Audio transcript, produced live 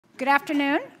Good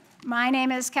afternoon. My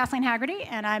name is Kathleen Haggerty,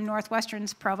 and I'm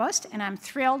Northwestern's provost, and I'm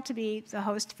thrilled to be the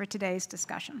host for today's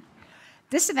discussion.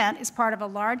 This event is part of a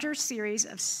larger series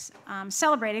of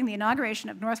celebrating the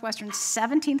inauguration of Northwestern's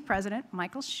 17th president,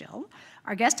 Michael Schill.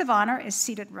 Our guest of honor is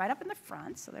seated right up in the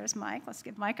front, so there's Mike. Let's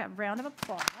give Mike a round of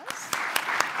applause.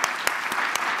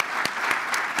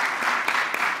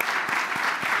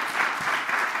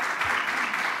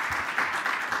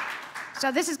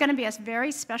 So this is going to be a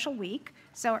very special week.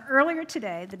 So earlier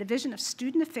today, the Division of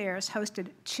Student Affairs hosted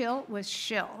Chill with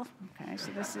Schill. Okay,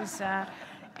 so this is a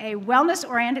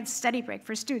wellness-oriented study break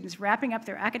for students wrapping up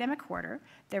their academic quarter.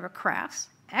 There were crafts,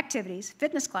 activities,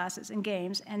 fitness classes, and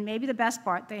games, and maybe the best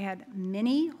part, they had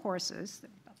mini horses, that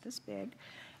were about this big,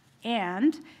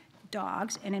 and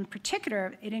dogs, and in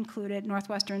particular, it included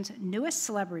Northwestern's newest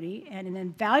celebrity and an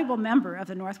invaluable member of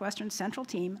the Northwestern Central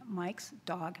team, Mike's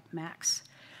dog, Max.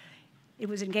 It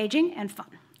was engaging and fun.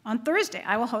 On Thursday,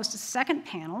 I will host a second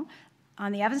panel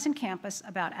on the Evanston campus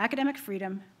about academic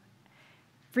freedom,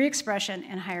 free expression,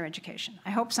 and higher education.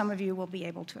 I hope some of you will be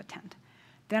able to attend.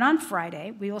 Then on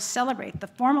Friday, we will celebrate the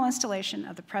formal installation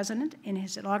of the president in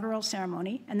his inaugural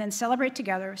ceremony, and then celebrate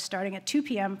together starting at 2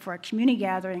 p.m. for a community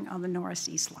gathering on the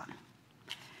Northeast lawn.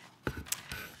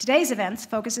 Today's event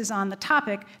focuses on the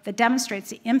topic that demonstrates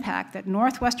the impact that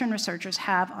Northwestern researchers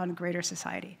have on greater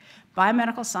society: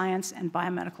 biomedical science and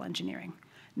biomedical engineering.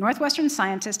 Northwestern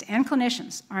scientists and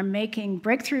clinicians are making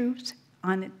breakthroughs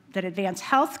that advance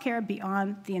healthcare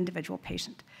beyond the individual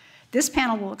patient. This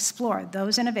panel will explore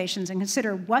those innovations and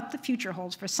consider what the future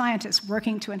holds for scientists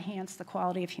working to enhance the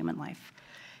quality of human life.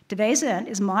 Today's event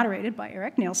is moderated by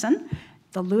Eric Neilson,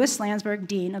 the Louis Landsberg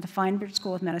Dean of the Feinberg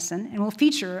School of Medicine, and will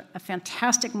feature a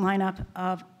fantastic lineup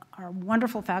of our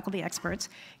wonderful faculty experts: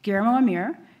 Guillermo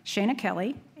Ameer, Shana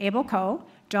Kelley, Abel N,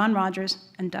 John Rogers,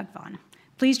 and Doug Vaughan.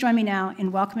 Please join me now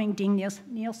in welcoming Dean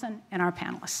Neilson and our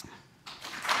panelists.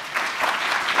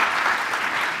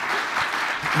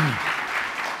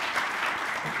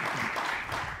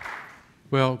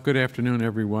 Well, good afternoon,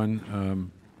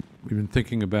 everyone. We've been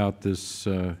thinking about this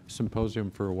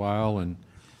symposium for a while, and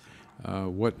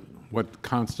what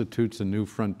constitutes a new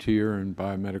frontier in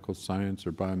biomedical science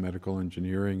or biomedical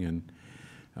engineering, and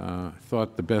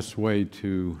thought the best way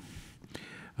to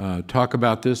talk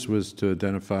about this was to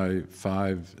identify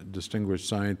 5 distinguished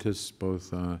scientists,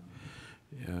 both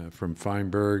from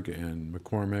Feinberg and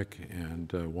McCormick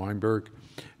and Weinberg,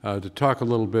 to talk a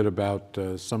little bit about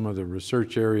some of the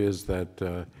research areas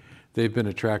that they've been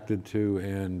attracted to,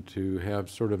 and to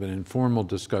have sort of an informal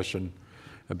discussion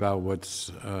about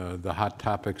what's the hot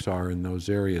topics are in those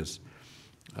areas.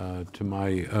 To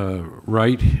my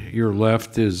right, your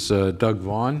left, is Doug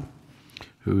Vaughan,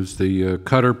 who's the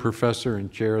Cutter Professor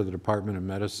and Chair of the Department of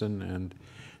Medicine and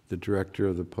the Director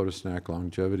of the Podesnak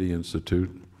Longevity Institute.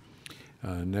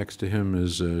 Next to him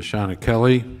is Shana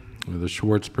Kelley, the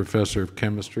Schwartz Professor of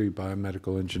Chemistry,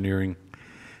 Biomedical Engineering,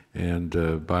 and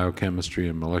Biochemistry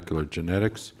and Molecular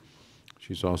Genetics.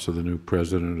 She's also the new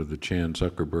president of the Chan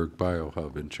Zuckerberg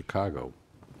BioHub in Chicago.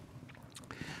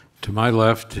 To my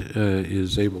left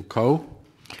is Abel N,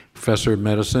 Professor of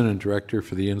Medicine and Director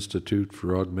for the Institute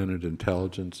for Augmented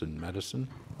Intelligence in Medicine.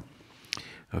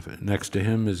 Next to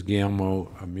him is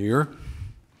Guillermo A,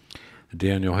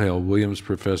 Daniel Hale Williams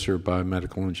Professor of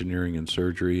Biomedical Engineering and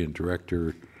Surgery and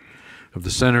Director of the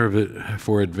Center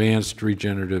for Advanced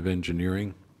Regenerative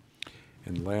Engineering.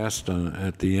 And last,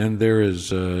 at the end there is,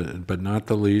 but not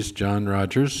the least, John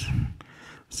Rogers,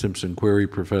 Simpson Query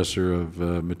Professor of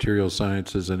Material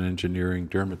Sciences and Engineering,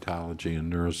 Dermatology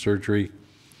and Neurosurgery,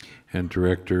 and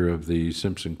Director of the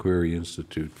Simpson Query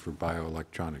Institute for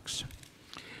Bioelectronics.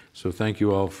 So thank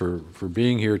you all for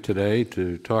being here today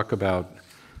to talk about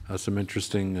some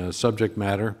interesting subject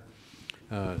matter.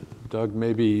 Doug,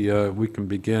 maybe we can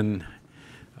begin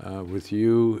with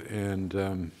you, and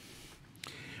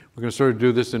we're going to sort of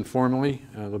do this informally.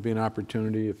 There'll be an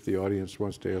opportunity if the audience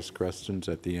wants to ask questions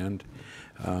at the end.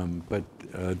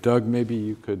 But Doug, maybe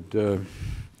you could,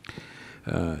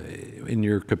 in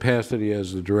your capacity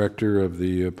as the director of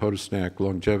the Podesnak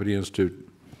Longevity Institute,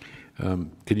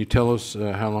 can you tell us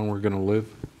how long we're going to live?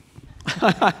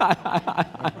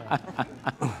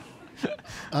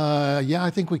 Yeah, I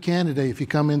think we can today. If you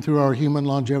come in through our human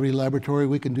longevity laboratory,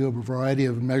 we can do a variety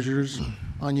of measures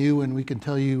on you, and we can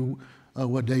tell you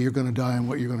what day you're going to die and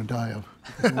what you're going to die of.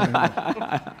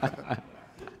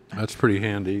 That's pretty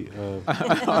handy.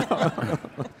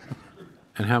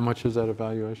 And how much is that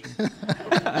evaluation?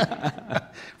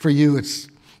 For you,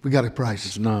 we got a price.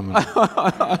 It's nominal.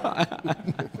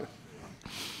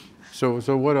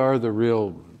 So what are the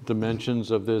real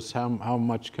dimensions of this? How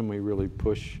much can we really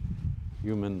push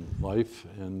human life,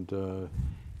 and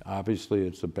obviously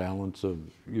it's a balance of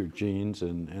your genes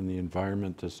and the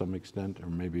environment to some extent, or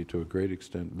maybe to a great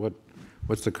extent.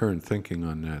 What's the current thinking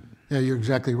on that? Yeah, you're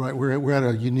exactly right. We're at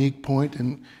a unique point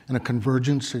in a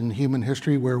convergence in human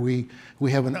history where we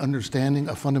have an understanding,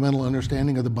 a fundamental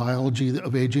understanding of the biology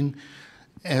of aging,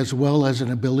 as well as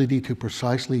an ability to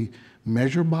precisely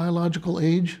measure biological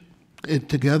age.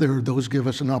 Together, those give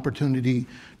us an opportunity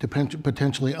to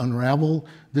potentially unravel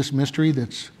this mystery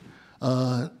that's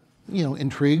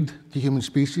intrigued the human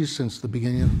species since the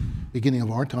beginning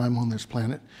of our time on this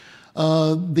planet.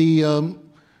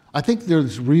 I think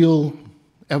there's real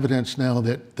evidence now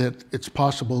that it's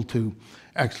possible to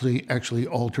actually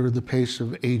alter the pace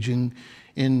of aging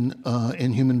in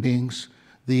human beings.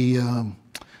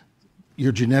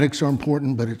 Your genetics are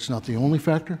important, but it's not the only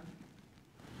factor.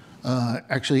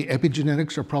 Actually,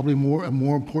 epigenetics are probably a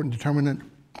more important determinant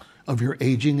of your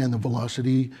aging and the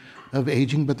velocity of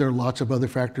aging, but there are lots of other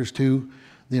factors too.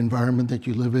 The environment that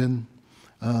you live in,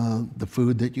 the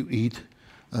food that you eat,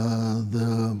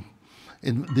 the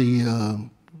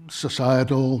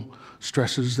societal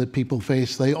stresses that people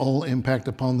face, they all impact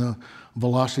upon the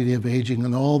velocity of aging,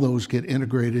 and all those get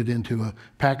integrated into a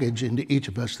package into each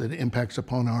of us that impacts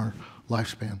upon our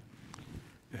lifespan.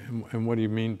 And what do you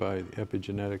mean by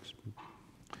epigenetics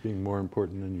being more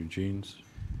important than your genes?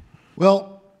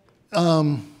 Well,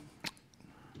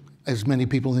 as many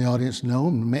people in the audience know,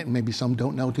 maybe some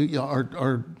don't know too,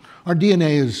 our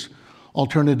DNA is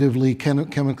alternatively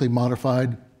chemically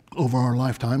modified over our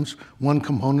lifetimes. One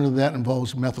component of that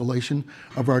involves methylation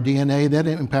of our DNA. That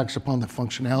impacts upon the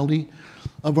functionality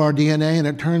of our DNA, and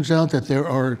it turns out that there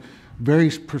are very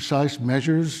precise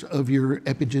measures of your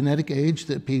epigenetic age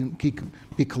that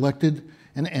be collected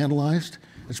and analyzed.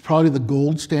 It's probably the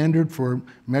gold standard for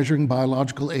measuring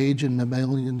biological age in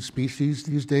mammalian species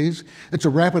these days. It's a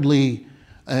rapidly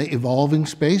evolving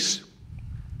space.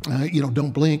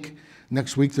 Don't blink.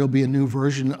 Next week there'll be a new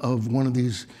version of one of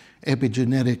these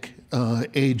epigenetic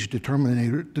age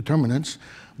determinants.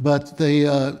 But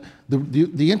the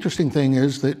interesting thing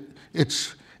is that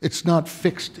it's not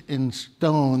fixed in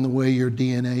stone the way your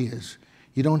DNA is.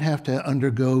 You don't have to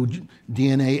undergo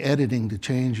DNA editing to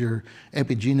change your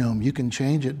epigenome. You can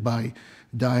change it by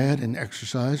diet and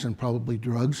exercise and probably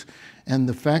drugs. And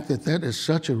the fact that that is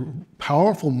such a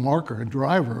powerful marker, a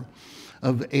driver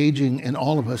of aging in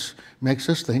all of us, makes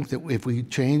us think that if we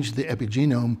change the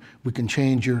epigenome, we can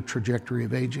change your trajectory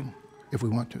of aging if we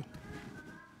want to.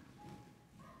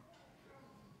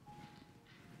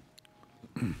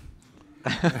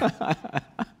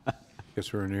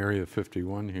 Guess we're in Area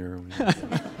 51 here. We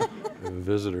have a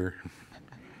visitor.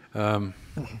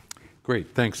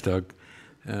 Great, thanks, Doug.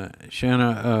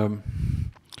 Shana,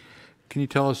 can you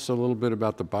tell us a little bit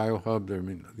about the BioHub? I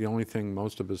mean, the only thing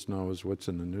most of us know is what's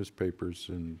in the newspapers,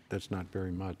 and that's not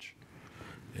very much.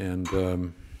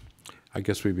 And I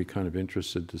guess we'd be kind of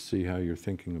interested to see how you're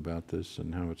thinking about this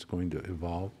and how it's going to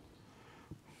evolve.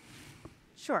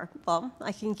 Sure. Well,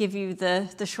 I can give you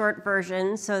the short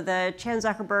version. So the Chan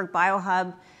Zuckerberg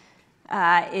BioHub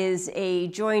is a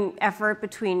joint effort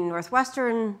between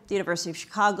Northwestern, the University of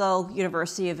Chicago,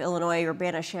 University of Illinois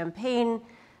Urbana-Champaign.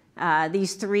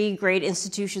 These three great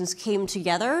institutions came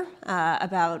together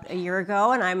about a year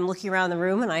ago, and I'm looking around the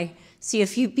room and I see a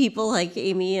few people like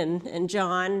Amy and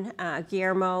John,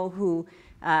 Guillermo, who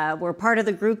were part of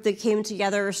the group that came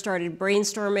together, started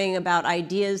brainstorming about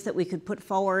ideas that we could put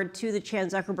forward to the Chan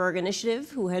Zuckerberg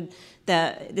Initiative,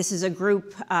 this is a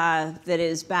group that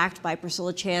is backed by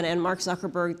Priscilla Chan and Mark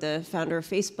Zuckerberg, the founder of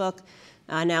Facebook,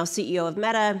 now CEO of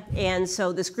Meta. And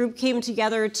so this group came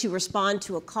together to respond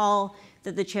to a call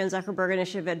that the Chan Zuckerberg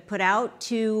Initiative had put out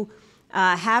to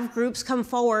have groups come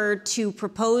forward to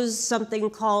propose something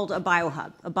called a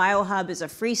BioHub. A BioHub is a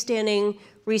freestanding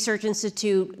research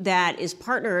institute that is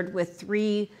partnered with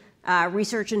three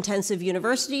research-intensive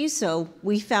universities. So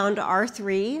we found our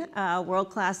three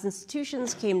world-class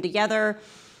institutions, came together,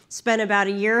 spent about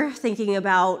a year thinking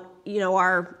about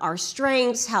our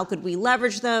strengths, how could we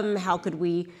leverage them, how could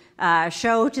we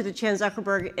show to the Chan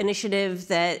Zuckerberg Initiative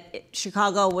that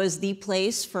Chicago was the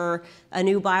place for a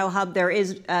new BioHub.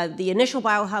 The initial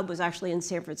BioHub was actually in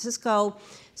San Francisco.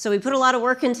 So we put a lot of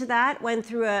work into that, went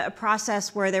through a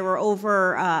process where there were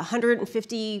over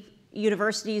 150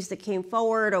 universities that came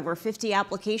forward, over 50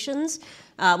 applications.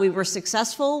 We were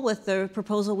successful with the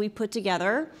proposal we put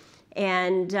together.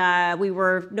 And we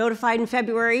were notified in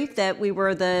February that we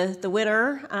were the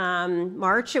winner.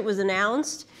 March, it was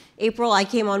announced. April, I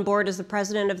came on board as the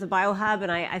president of the BioHub,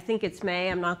 and I think it's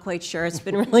May. I'm not quite sure. It's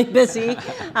been really busy.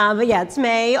 But yeah, it's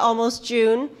May, almost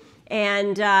June,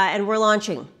 and we're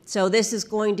launching. So this is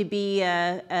going to be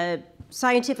a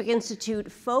scientific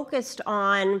institute focused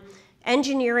on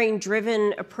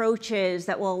engineering-driven approaches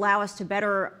that will allow us to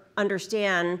better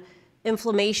understand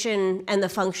inflammation and the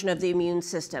function of the immune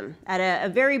system. At a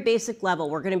very basic level,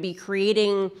 we're going to be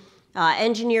creating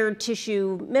engineered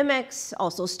tissue mimics,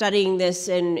 also studying this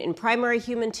in primary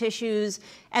human tissues,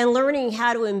 and learning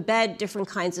how to embed different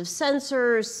kinds of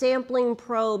sensors, sampling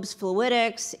probes,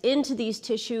 fluidics into these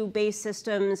tissue-based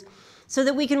systems so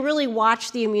that we can really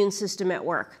watch the immune system at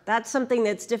work. That's something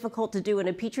that's difficult to do in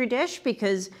a petri dish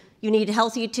because you need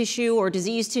healthy tissue or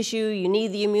diseased tissue, you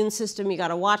need the immune system, you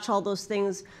gotta watch all those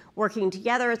things working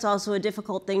together. It's also a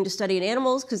difficult thing to study in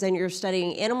animals because then you're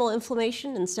studying animal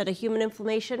inflammation instead of human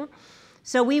inflammation.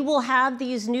 So we will have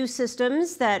these new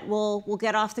systems that will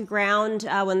get off the ground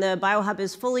when the BioHub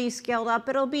is fully scaled up.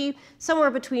 It'll be somewhere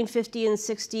between 50 and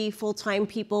 60 full-time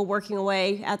people working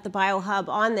away at the BioHub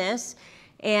on this.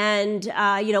 And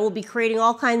we'll be creating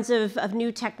all kinds of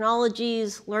new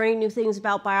technologies, learning new things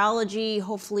about biology,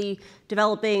 hopefully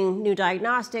developing new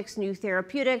diagnostics, new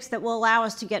therapeutics that will allow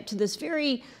us to get to this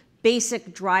very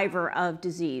basic driver of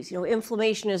disease.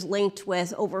 Inflammation is linked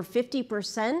with over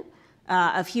 50%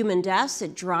 of human deaths.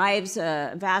 It drives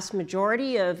a vast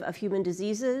majority of human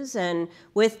diseases. And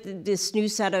with this new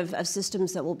set of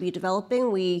systems that we'll be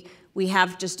developing, we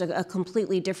have just a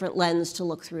completely different lens to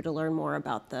look through to learn more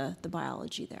about the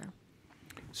biology there.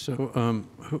 So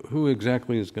who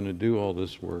exactly is going to do all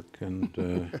this work,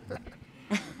 and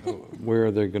where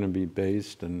are they going to be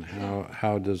based, and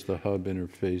how does the hub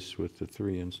interface with the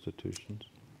three institutions?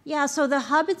 Yeah, so the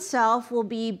hub itself will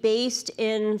be based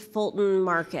in Fulton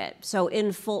Market. So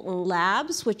in Fulton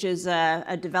Labs, which is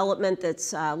a development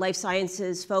that's life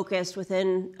sciences focused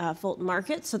within Fulton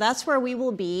Market. So that's where we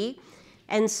will be.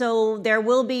 And so there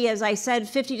will be, as I said,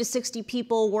 50 to 60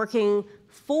 people working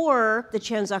for the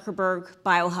Chan Zuckerberg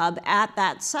BioHub at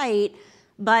that site.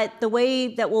 But the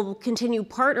way that we'll continue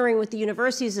partnering with the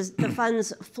universities is the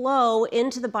funds flow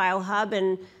into the BioHub,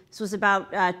 and this was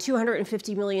about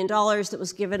 $250 million that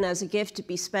was given as a gift to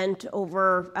be spent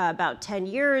over about 10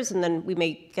 years, and then we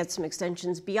may get some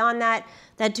extensions beyond that.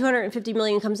 That $250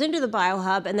 million comes into the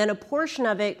BioHub, and then a portion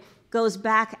of it goes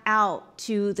back out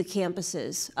to the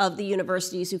campuses of the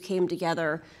universities who came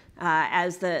together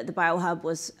as the BioHub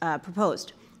was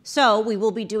proposed. So we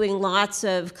will be doing lots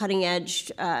of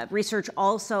cutting-edge research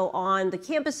also on the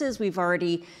campuses. We've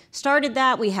already started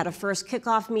that. We had a first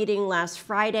kickoff meeting last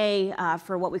Friday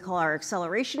for what we call our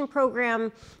acceleration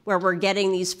program, where we're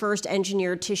getting these first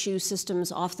engineered tissue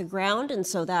systems off the ground, and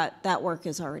so that work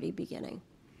is already beginning.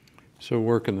 So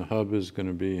work in the hub is going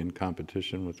to be in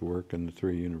competition with work in the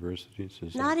three universities?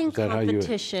 Not in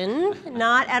competition,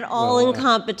 not at all in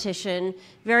competition,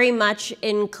 very much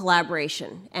in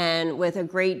collaboration and with a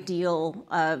great deal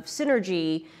of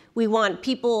synergy. We want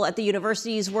people at the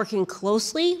universities working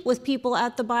closely with people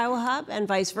at the BioHub and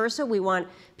vice versa. We want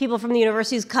people from the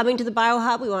universities coming to the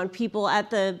BioHub. We want people at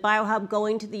the BioHub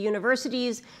going to the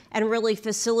universities and really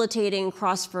facilitating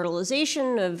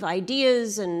cross-fertilization of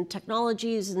ideas and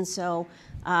technologies. And so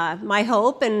my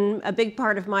hope and a big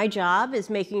part of my job is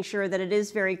making sure that it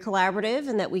is very collaborative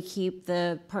and that we keep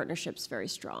the partnerships very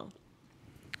strong.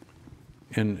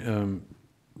 And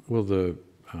will the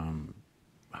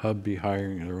hub be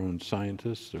hiring their own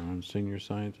scientists, their own senior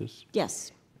scientists?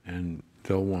 Yes. And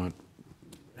they'll want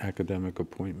academic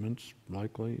appointments,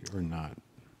 likely, or not?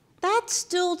 That's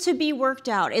still to be worked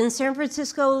out. In San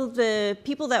Francisco, the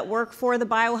people that work for the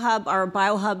BioHub are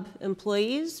BioHub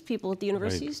employees, people at the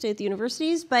universities, right. Stay at the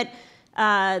universities, but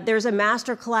there's a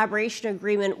master collaboration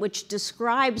agreement which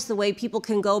describes the way people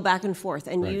can go back and forth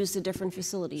and right. use the different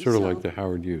facilities. Sort of like the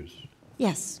Howard Hughes.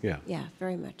 Yes. Yeah. Yeah,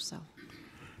 very much so.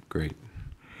 Great.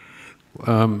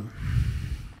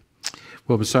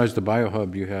 Well, besides the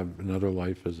BioHub, you have another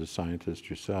life as a scientist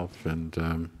yourself,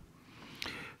 and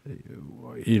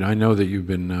I know that you've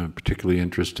been particularly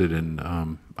interested in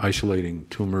isolating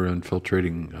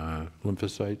tumor-infiltrating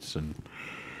lymphocytes and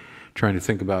trying to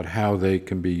think about how they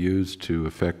can be used to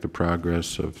affect the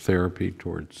progress of therapy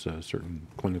towards certain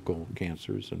clinical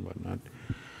cancers and whatnot.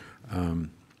 And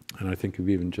I think you've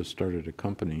even just started a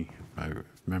company, if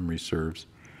memory serves.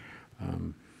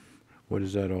 What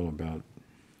is that all about?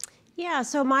 Yeah,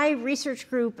 so my research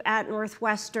group at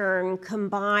Northwestern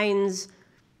combines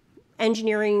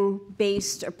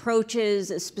engineering-based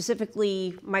approaches,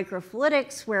 specifically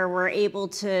microfluidics, where we're able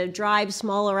to drive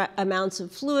smaller amounts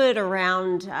of fluid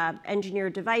around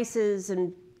engineered devices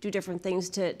and do different things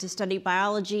to study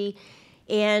biology.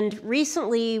 And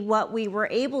recently, what we were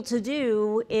able to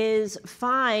do is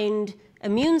find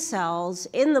immune cells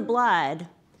in the blood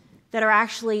that are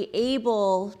actually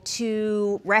able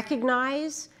to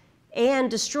recognize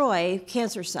and destroy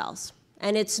cancer cells.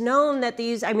 And it's known that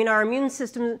these, our immune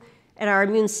system and our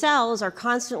immune cells are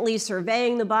constantly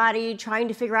surveying the body, trying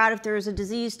to figure out if there's a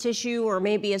diseased tissue or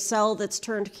maybe a cell that's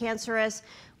turned cancerous.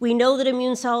 We know that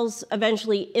immune cells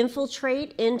eventually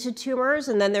infiltrate into tumors,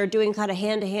 and then they're doing kind of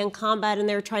hand-to-hand combat, and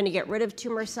they're trying to get rid of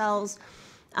tumor cells.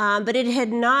 But it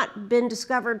had not been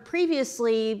discovered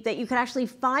previously that you could actually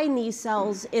find these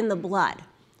cells in the blood.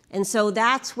 And so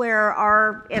that's where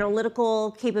our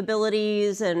analytical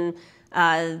capabilities and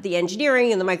the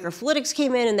engineering and the microfluidics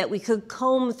came in, and that we could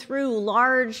comb through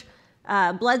large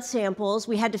blood samples.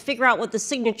 We had to figure out what the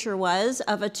signature was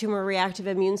of a tumor-reactive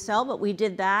immune cell, but we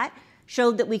did that.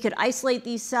 Showed that we could isolate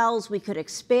these cells, we could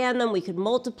expand them, we could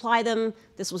multiply them.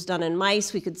 This was done in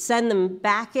mice. We could send them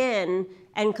back in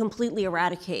and completely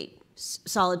eradicate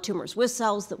solid tumors with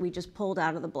cells that we just pulled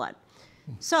out of the blood.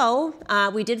 So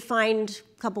we did find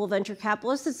a couple of venture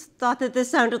capitalists that thought that this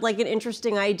sounded like an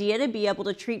interesting idea to be able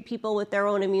to treat people with their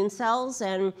own immune cells.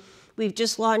 And we've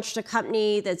just launched a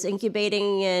company that's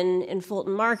incubating in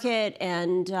Fulton Market,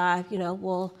 and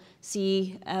we'll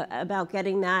see about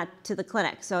getting that to the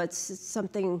clinic. So it's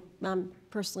something I'm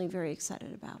personally very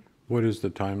excited about. What is the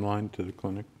timeline to the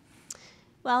clinic?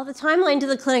 Well, the timeline to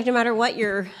the clinic, no matter what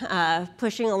you're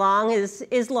pushing along,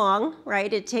 is long,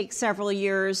 right? It takes several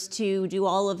years to do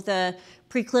all of the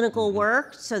preclinical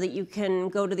work so that you can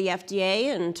go to the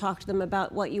FDA and talk to them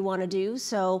about what you want to do.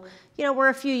 So, we're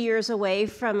a few years away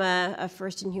from a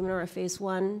first-in-human or a phase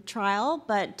 1 trial,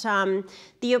 but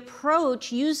the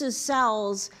approach uses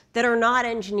cells that are not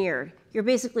engineered. You're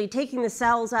basically taking the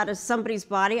cells out of somebody's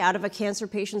body, out of a cancer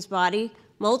patient's body,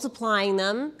 multiplying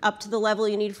them up to the level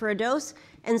you need for a dose,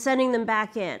 and sending them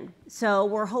back in. So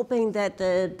we're hoping that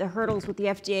the hurdles with the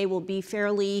FDA will be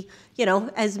fairly,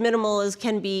 as minimal as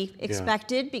can be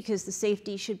expected, because the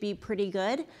safety should be pretty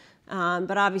good.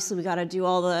 But obviously we got to do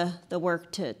all the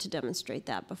work to demonstrate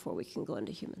that before we can go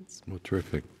into humans. Well,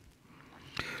 terrific.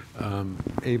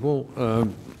 Abel,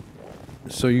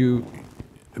 so you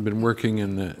have been working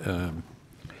in the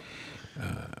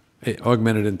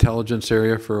augmented intelligence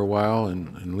area for a while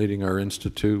and leading our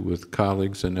institute with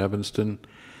colleagues in Evanston.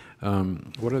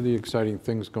 What are the exciting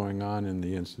things going on in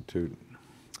the institute?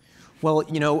 Well,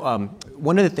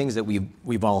 one of the things that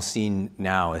we've all seen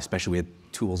now, especially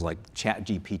with tools like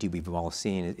ChatGPT, we've all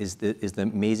seen is the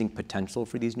amazing potential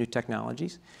for these new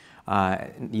technologies,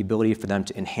 the ability for them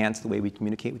to enhance the way we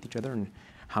communicate with each other and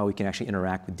how we can actually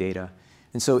interact with data.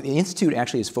 And so the Institute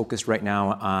actually is focused right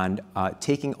now on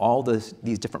taking all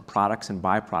these different products and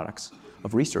byproducts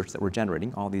of research that we're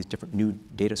generating, all these different new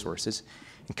data sources,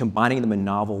 and combining them in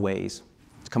novel ways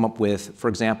to come up with, for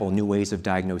example, new ways of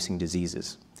diagnosing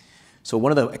diseases. So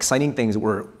one of the exciting things that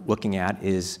we're looking at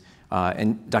is,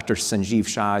 and Dr. Sanjeev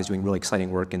Shah is doing really exciting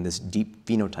work in this deep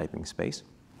phenotyping space,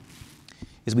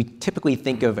 is we typically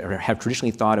think of, or have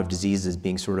traditionally thought of disease as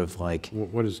being sort of like...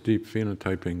 What does deep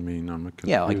phenotyping mean? I'm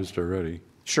confused already.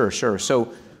 Sure.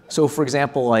 So for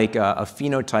example, like a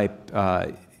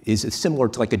phenotype is similar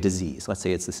to like a disease. Let's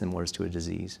say it's similar to a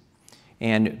disease.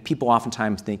 And people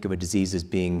oftentimes think of a disease as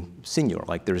being singular,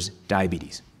 like there's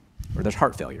diabetes or there's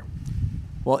heart failure.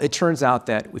 Well, it turns out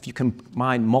that if you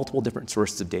combine multiple different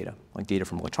sources of data, like data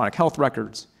from electronic health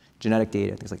records, genetic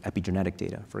data, things like epigenetic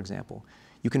data, for example,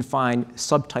 you can find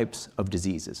subtypes of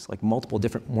diseases, like multiple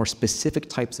different, more specific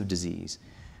types of disease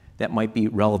that might be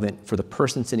relevant for the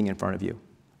person sitting in front of you.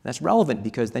 That's relevant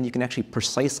because then you can actually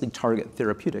precisely target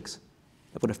therapeutics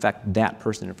that would affect that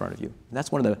person in front of you. And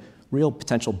that's one of the real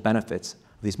potential benefits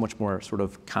of these much more sort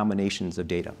of combinations of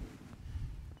data.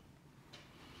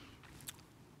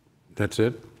 That's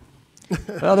it?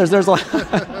 Well, there's a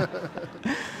lot.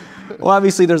 Well,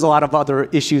 obviously, there's a lot of other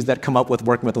issues that come up with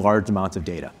working with large amounts of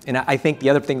data. And I think the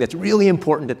other thing that's really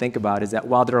important to think about is that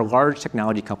while there are large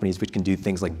technology companies which can do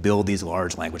things like build these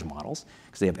large language models,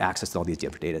 because they have access to all these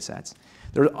different data sets,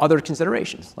 there are other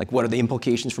considerations, like what are the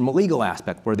implications from a legal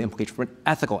aspect, what are the implications from an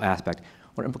ethical aspect,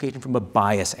 what are implications from a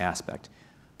bias aspect.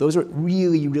 Those are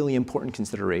really, really important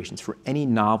considerations for any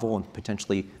novel and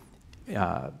potentially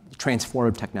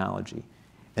transformative technology.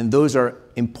 And those are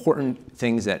important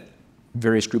things that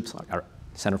various groups, like our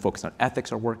Center Focused on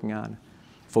Ethics, are working on,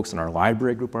 folks in our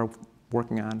library group are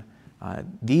working on.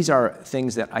 These are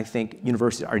things that I think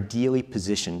universities are ideally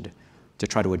positioned to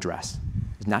try to address.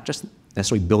 It's not just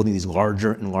necessarily building these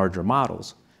larger and larger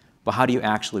models, but how do you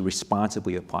actually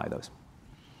responsibly apply those?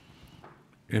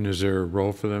 And is there a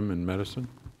role for them in medicine?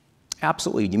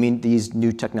 Absolutely. You mean these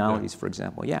new technologies, for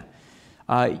example? Yeah.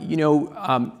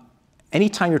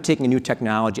 Anytime you're taking a new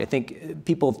technology, I think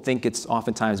people think it's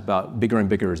oftentimes about bigger and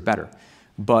bigger is better.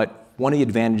 But one of the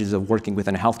advantages of working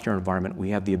within a healthcare environment,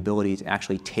 we have the ability to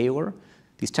actually tailor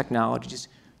these technologies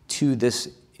to this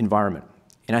environment.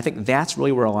 And I think that's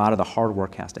really where a lot of the hard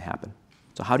work has to happen.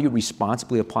 So how do you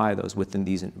responsibly apply those within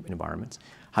these environments?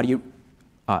 How do you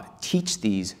teach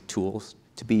these tools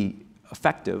to be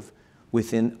effective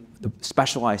within the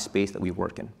specialized space that we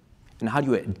work in? And how do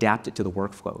you adapt it to the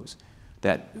workflows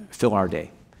that fill our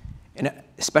day? And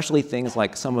especially things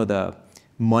like some of the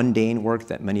mundane work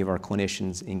that many of our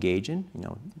clinicians engage in, you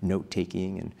know,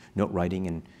 note-taking and note-writing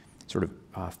and sort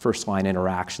of first-line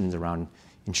interactions around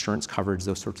insurance coverage,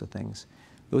 those sorts of things.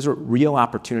 Those are real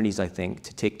opportunities, I think,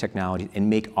 to take technology and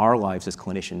make our lives as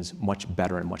clinicians much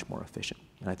better and much more efficient.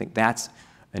 And I think that's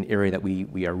an area that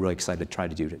we are really excited to try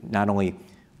to do, to not only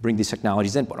bring these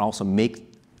technologies in, but also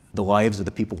make the lives of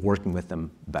the people working with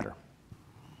them better.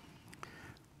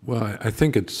 Well, I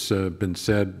think it's been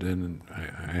said, and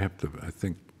I have to, I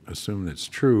think, assume it's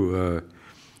true,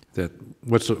 that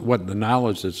what the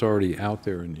knowledge that's already out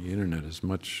there in the internet is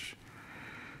much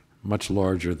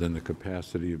larger than the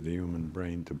capacity of the human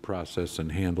brain to process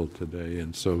and handle today.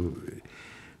 And so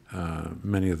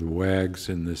many of the wags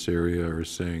in this area are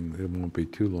saying it won't be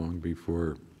too long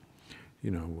before,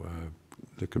 you know,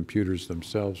 the computers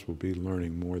themselves will be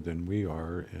learning more than we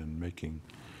are and making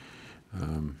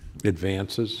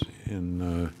advances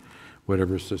in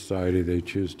whatever society they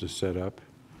choose to set up.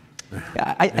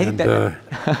 Yeah, I think that...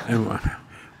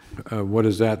 and what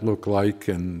does that look like,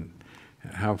 and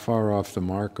how far off the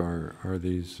mark are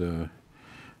these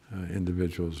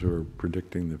individuals who are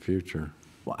predicting the future?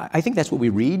 Well, I think that's what we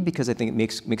read, because I think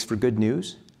it makes for good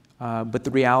news. But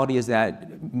the reality is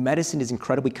that medicine is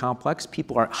incredibly complex.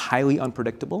 People are highly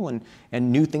unpredictable,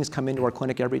 and new things come into our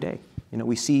clinic every day. You know,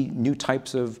 we see new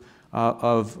types of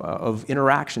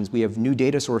interactions. We have new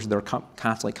data sources that are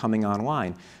constantly coming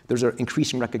online. There's an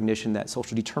increasing recognition that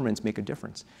social determinants make a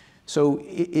difference. So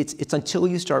it's until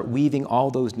you start weaving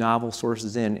all those novel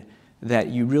sources in that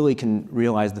you really can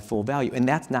realize the full value. And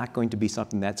that's not going to be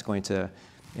something that's going to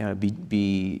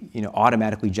be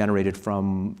automatically generated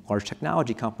from large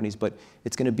technology companies, but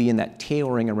it's going to be in that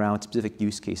tailoring around specific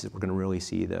use cases we're going to really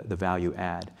see the value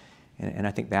add. And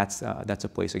I think that's a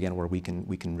place, again, where we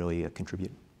can really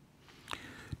contribute.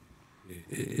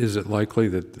 Is it likely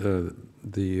that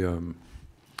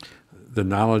the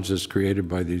knowledge that's created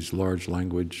by these large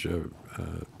language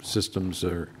systems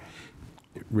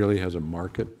really has a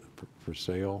market for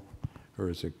sale, or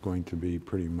is it going to be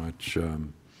pretty much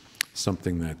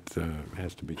something that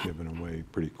has to be given away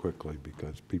pretty quickly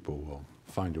because people will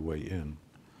find a way in?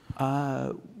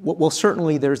 Well,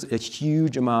 certainly there's a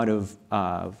huge amount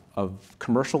of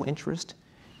commercial interest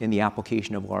in the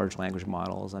application of large language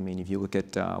models. I mean, if you look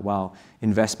at, while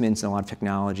investments in a lot of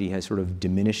technology has sort of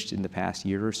diminished in the past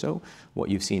year or so, what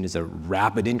you've seen is a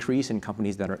rapid increase in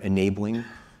companies that are enabling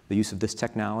the use of this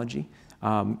technology.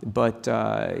 But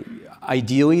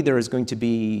ideally, there is going to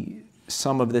be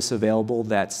some of this available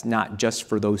that's not just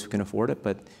for those who can afford it,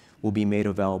 but will be made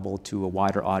available to a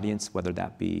wider audience, whether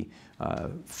that be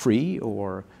free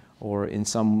or in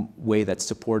some way that's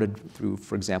supported through,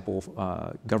 for example,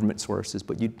 government sources.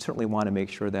 But you certainly want to make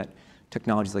sure that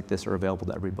technologies like this are available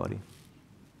to everybody.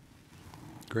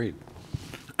 Great.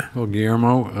 Well,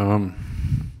 Guillermo,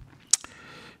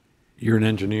 you're an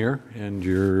engineer, and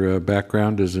your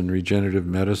background is in regenerative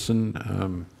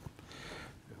medicine.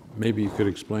 Maybe you could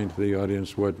explain to the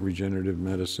audience what regenerative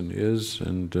medicine is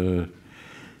and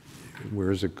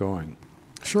where is it going?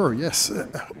 Sure, yes.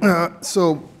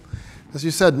 So, as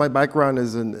you said, my background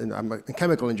is I'm in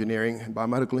chemical engineering and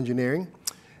biomedical engineering,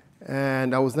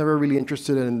 and I was never really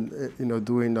interested in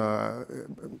doing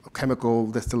chemical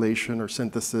distillation or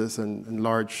synthesis in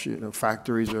large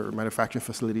factories or manufacturing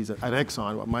facilities at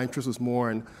Exxon. My interest was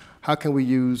more in how can we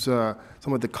use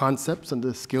some of the concepts and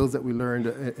the skills that we learned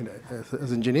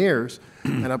as engineers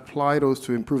and apply those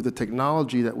to improve the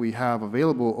technology that we have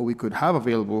available or we could have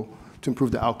available to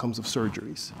improve the outcomes of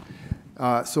surgeries.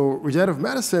 So regenerative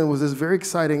medicine was this very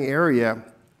exciting area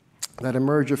that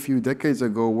emerged a few decades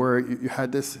ago where you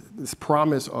had this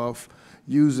promise of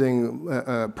using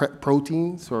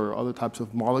proteins or other types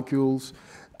of molecules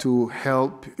to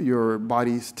help your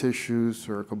body's tissues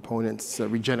or components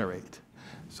regenerate.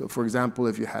 So for example,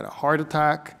 if you had a heart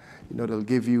attack, they'll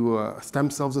give you stem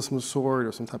cells of some sort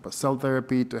or some type of cell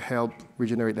therapy to help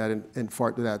regenerate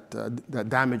that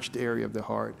damaged area of the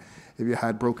heart. If you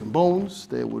had broken bones,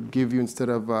 they would give you, instead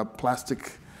of a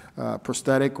plastic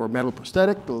prosthetic or metal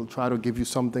prosthetic, they'll try to give you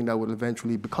something that would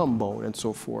eventually become bone and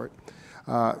so forth.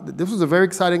 This was a very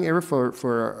exciting area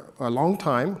for a long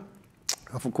time.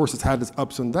 Of course, it's had its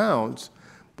ups and downs,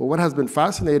 But what has been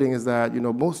fascinating is that,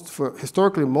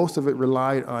 historically, most of it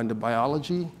relied on the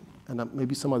biology and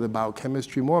maybe some of the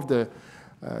biochemistry, more of the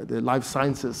life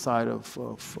sciences side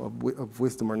of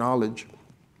wisdom or knowledge,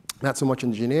 not so much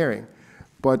engineering.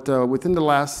 But within the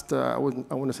last, I want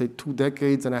to say 2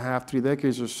 decades and a half, 3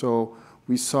 decades or so,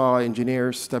 we saw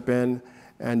engineers step in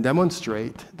and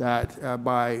demonstrate that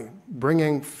by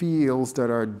bringing fields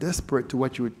that are disparate to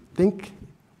what you would think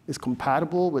is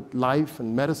compatible with life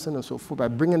and medicine and so forth, by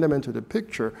bringing them into the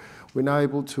picture, we're now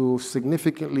able to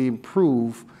significantly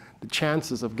improve the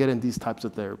chances of getting these types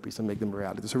of therapies and make them a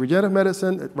reality. So regenerative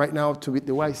medicine, right now,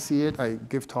 the way I see it, I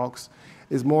give talks,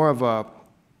 is more of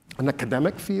an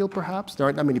academic field, perhaps. There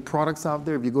aren't that many products out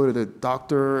there. If you go to the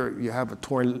doctor, you have a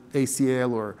torn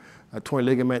ACL or a torn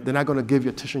ligament, they're not going to give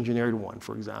you a tissue-engineered one,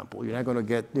 for example. You're not going to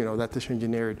get that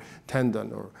tissue-engineered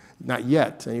tendon, or not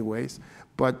yet, anyways.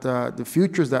 But the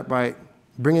future is that by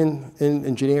bringing in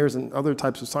engineers and other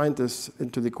types of scientists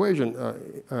into the equation,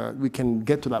 we can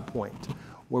get to that point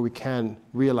where we can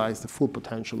realize the full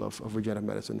potential of regenerative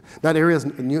medicine. That area is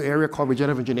a new area called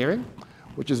regenerative engineering,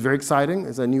 which is very exciting.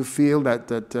 It's a new field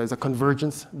that is a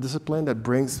convergence discipline that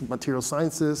brings material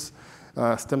sciences,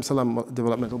 stem cell and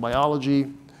developmental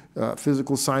biology,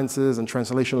 physical sciences, and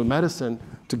translational medicine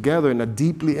together in a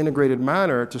deeply integrated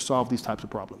manner to solve these types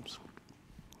of problems.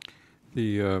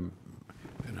 And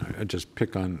I just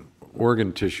pick on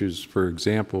organ tissues, for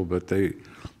example, but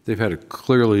they've had a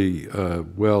clearly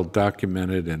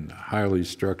well-documented and highly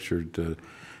structured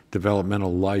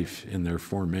developmental life in their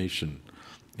formation.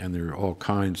 And there are all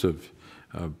kinds of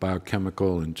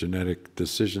biochemical and genetic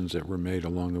decisions that were made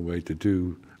along the way to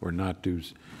do or not do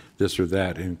this or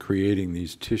that in creating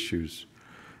these tissues.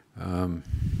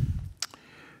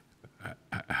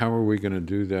 How are we going to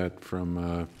do that from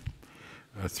a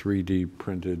 3D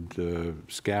printed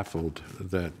scaffold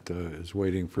that is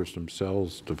waiting for some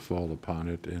cells to fall upon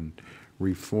it and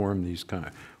reform these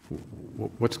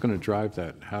what's going to drive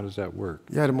that? How does that work?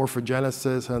 Yeah, the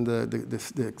morphogenesis and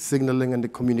the signaling and the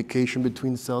communication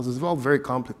between cells is all very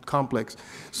complex.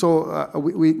 So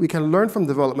we can learn from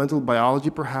developmental biology,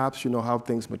 perhaps, how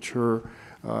things mature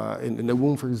in the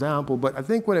womb, for example. But I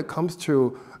think when it comes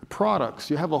to products,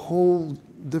 you have a whole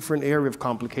different area of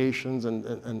complications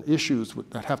and issues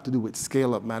that have to do with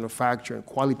scale-up manufacturing,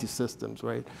 quality systems,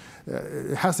 right?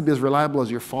 It has to be as reliable as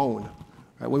your phone.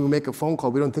 When we make a phone call,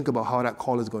 we don't think about how that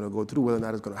call is going to go through, whether or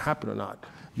not it's going to happen or not.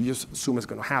 You just assume it's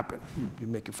going to happen. You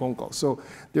make your phone call. So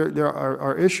there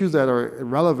are issues that are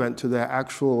relevant to the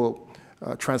actual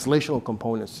translational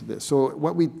components to this. So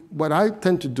what I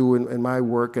tend to do in my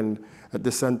work and at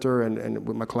the center and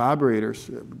with my collaborators,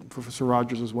 Professor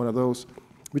Rogers is one of those,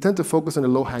 we tend to focus on the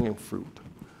low-hanging fruit,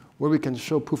 where we can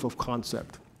show proof of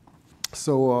concept.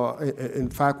 So in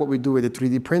fact, what we do with the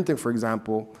 3D printing, for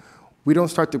example, we don't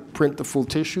start to print the full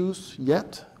tissues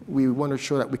yet. We want to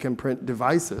show that we can print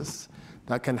devices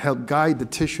that can help guide the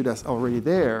tissue that's already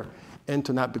there and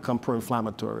to not become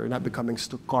pro-inflammatory or not becoming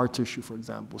scar tissue, for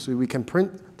example. So we can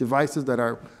print devices that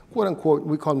are, quote unquote,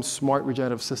 we call them smart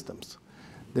regenerative systems.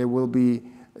 They'll be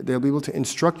able to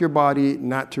instruct your body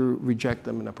not to reject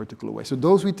them in a particular way. So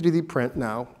those we 3D print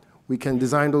now. We can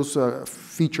design those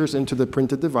features into the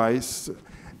printed device.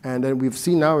 And then we've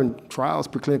seen now in trials,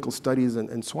 preclinical studies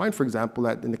in swine, for example,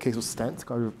 that in the case of stents,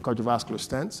 cardiovascular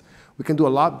stents, we can do a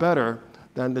lot better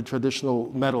than the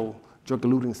traditional metal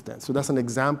drug-eluting stents. So that's an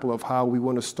example of how we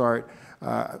want to start,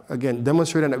 again,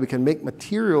 demonstrating that we can make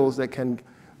materials that can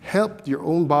help your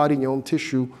own body and your own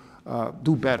tissue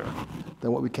do better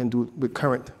than what we can do with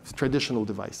current traditional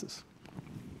devices.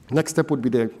 Next step would be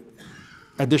the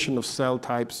addition of cell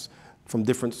types from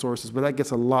different sources, but that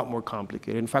gets a lot more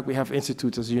complicated. In fact, we have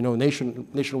institutes, as you know,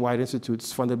 nationwide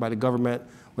institutes funded by the government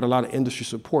with a lot of industry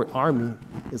support. Army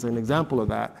is an example of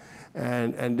that.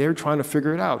 And they're trying to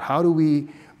figure it out. How do we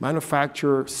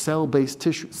manufacture cell-based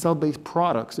tissue, cell-based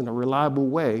products in a reliable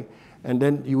way? And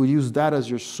then you will use that as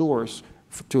your source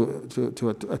to a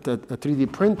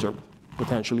 3D printer,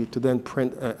 potentially, to then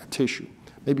print a tissue.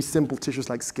 Maybe simple tissues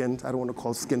like skin. I don't want to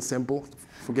call skin simple.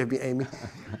 Forgive me, Amy.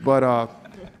 But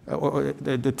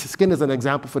the skin is an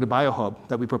example for the biohub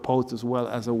that we proposed as well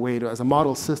as a way to, as a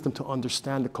model system to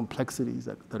understand the complexities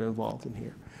that are involved in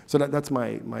here. So that's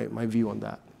my view on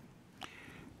that.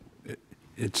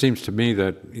 It seems to me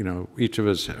that each of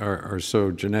us are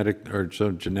so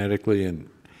genetically and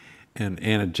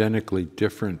anagenically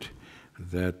different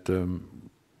that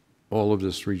all of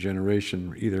this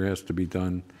regeneration either has to be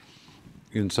done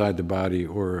inside the body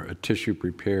or a tissue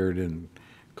prepared and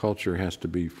culture has to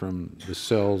be from the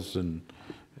cells and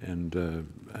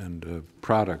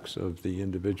products of the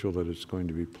individual that it's going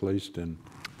to be placed in.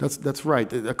 That's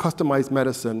right. A customized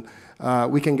medicine,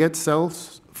 we can get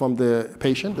cells from the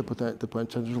patient, the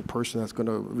potential person that's going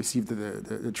to receive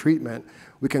the treatment.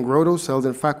 We can grow those cells.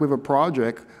 In fact, we have a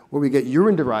project where we get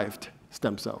urine-derived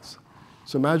stem cells.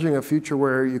 So imagine a future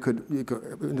where you could,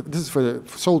 this is for the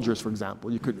soldiers, for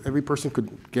example. Every person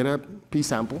could get a pee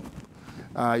sample.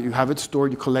 You have it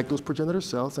stored, you collect those progenitor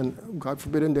cells, and God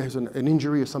forbid there's an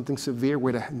injury or something severe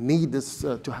where they need this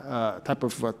type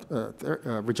of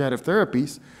regenerative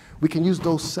therapies, we can use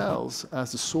those cells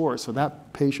as the source for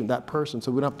that patient, that person,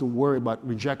 so we don't have to worry about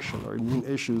rejection or immune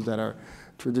issues that are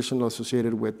traditionally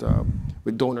associated with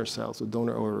donor cells or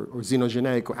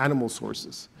xenogenic or animal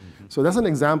sources. Mm-hmm. So that's an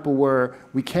example where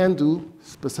we can do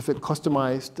specific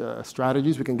customized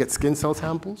strategies. We can get skin cell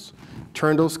samples,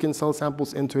 turn those skin cell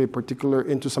samples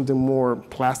into something more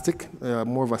plastic,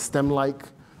 more of a stem-like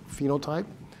phenotype.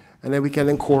 And then we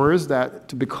can chorus that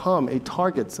to become a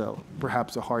target cell,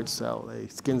 perhaps a heart cell, a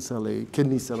skin cell, a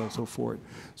kidney cell, and so forth.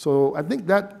 So I think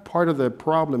that part of the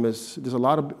problem is there's a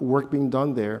lot of work being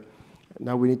done there.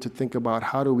 Now we need to think about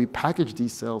how do we package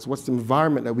these cells, what's the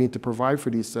environment that we need to provide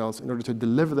for these cells in order to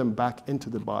deliver them back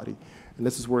into the body. And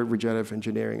this is where regenerative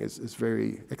engineering is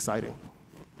very exciting.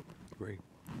 Great.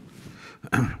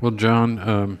 Well,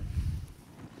 John,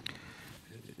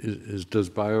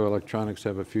 does bioelectronics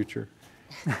have a future?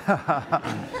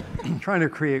 Trying to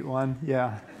create one,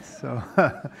 yeah. So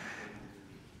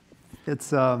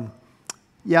it's,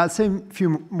 yeah, I'd say a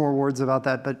few more words about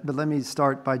that, but let me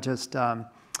start by just,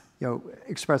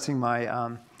 expressing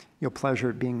my, pleasure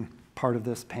at being part of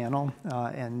this panel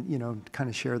and, kind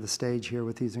of share the stage here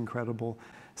with these incredible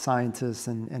scientists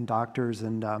and doctors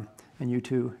and you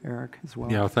too, Eric, as well.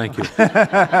 Yeah, thank you.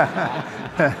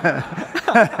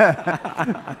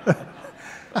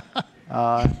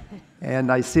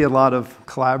 And I see a lot of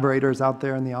collaborators out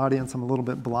there in the audience. I'm a little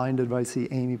bit blinded, but I see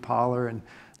Amy Poller and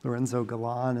Lorenzo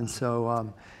Galan. And so,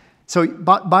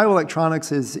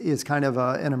 bioelectronics is kind of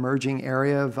an emerging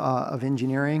area of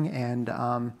engineering.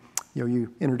 And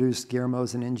you introduced Guillermo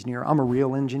as an engineer. I'm a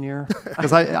real engineer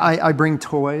because I bring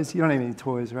toys. You don't have any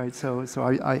toys, right? So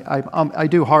I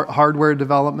do hardware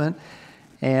development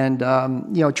and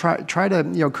try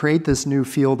to create this new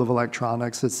field of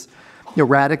electronics. It's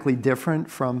radically different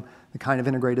from the kind of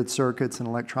integrated circuits and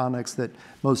electronics that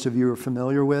most of you are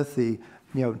familiar with, the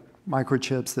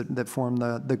microchips that form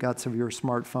the guts of your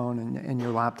smartphone and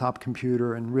your laptop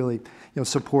computer and really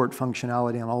support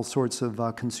functionality on all sorts of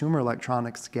consumer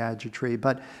electronics gadgetry.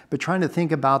 But trying to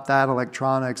think about that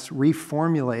electronics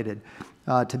reformulated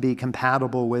to be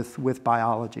compatible with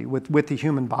biology, with the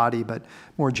human body, but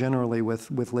more generally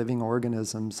with living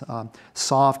organisms.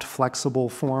 Soft, flexible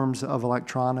forms of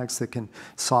electronics that can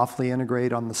softly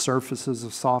integrate on the surfaces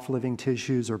of soft living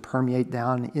tissues or permeate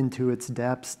down into its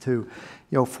depths to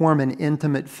form an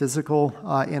intimate physical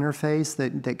interface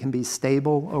that can be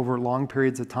stable over long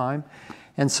periods of time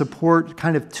and support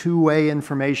kind of two-way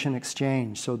information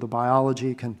exchange. So the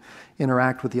biology can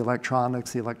interact with the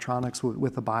electronics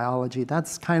with the biology.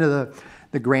 That's kind of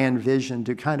the grand vision,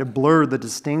 to kind of blur the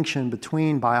distinction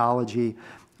between biology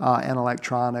and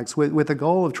electronics with the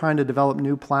goal of trying to develop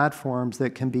new platforms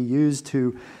that can be used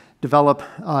to develop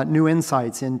new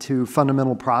insights into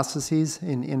fundamental processes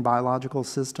in biological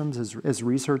systems as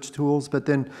research tools, but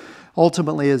then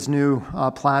ultimately as new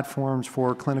platforms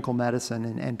for clinical medicine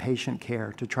and patient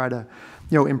care to try to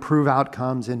improve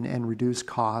outcomes and reduce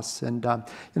costs. And a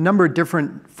number of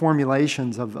different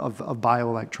formulations of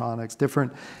bioelectronics,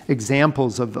 different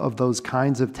examples of those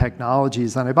kinds of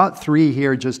technologies. And I brought three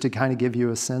here just to kind of give you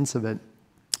a sense of it.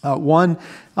 One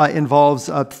involves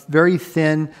very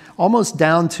thin, almost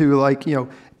down to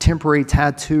temporary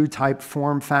tattoo type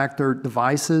form factor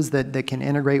devices that can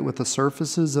integrate with the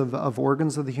surfaces of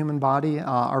organs of the human body.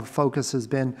 Our focus has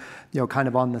been kind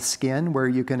of on the skin, where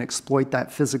you can exploit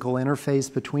that physical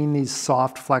interface between these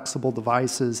soft, flexible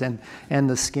devices and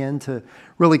the skin to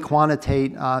really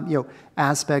quantitate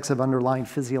aspects of underlying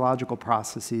physiological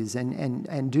processes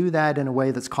and do that in a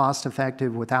way that's cost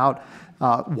effective without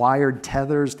wired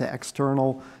tethers to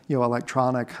external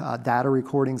electronic data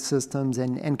recording systems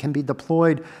and can be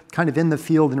deployed kind of in the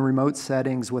field in remote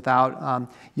settings without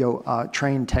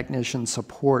trained technician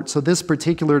support. So this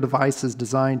particular device is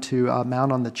designed to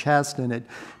mount on the chest, and it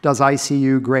does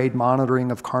ICU grade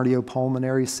monitoring of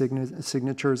cardiopulmonary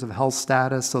signatures of health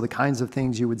status, so the kinds of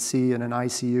things you would see in an ICU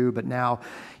ICU, but now,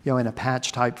 in a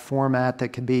patch-type format that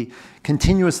can be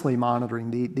continuously monitoring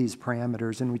these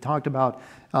parameters. And we talked about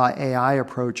AI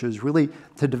approaches, really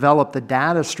to develop the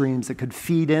data streams that could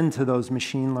feed into those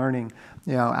machine learning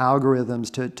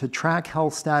algorithms to track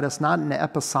health status, not in an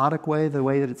episodic way, the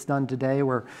way that it's done today,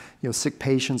 where sick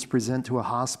patients present to a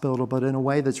hospital, but in a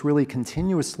way that's really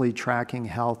continuously tracking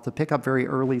health to pick up very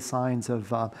early signs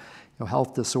of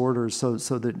health disorders, so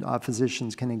that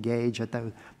physicians can engage at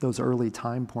those early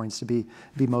time points to be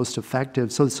most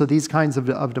effective. So these kinds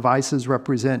of devices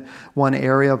represent one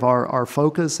area of our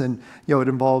focus, and it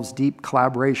involves deep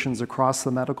collaborations across the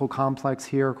medical complex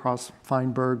here, across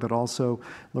Feinberg, but also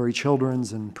Lurie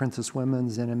Children's and Princess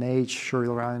Women's, NMH, Shirley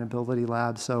Ryan Ability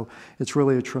Lab. So it's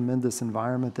really a tremendous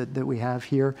environment that we have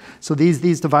here. So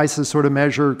these devices sort of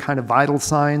measure kind of vital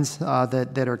signs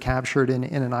that are captured in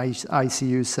an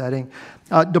ICU setting.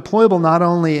 Deployable not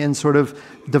only in sort of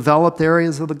developed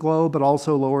areas of the globe, but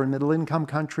also lower and middle income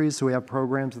countries. So we have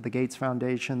programs at the Gates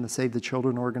Foundation, the Save the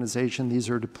Children organization. These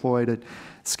are deployed at a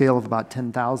scale of about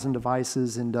 10,000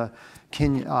 devices into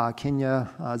Kenya,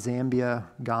 Zambia,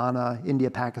 Ghana,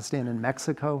 India, Pakistan, and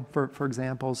Mexico, for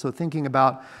example. So thinking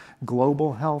about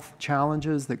global health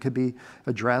challenges that could be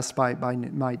addressed by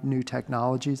new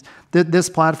technologies. This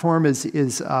platform has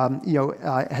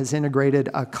integrated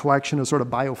a collection of sort of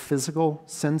biophysical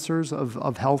sensors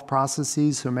of health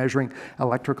processes, so measuring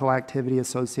electrical activity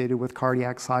associated with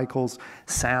cardiac cycles,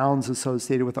 sounds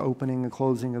associated with opening and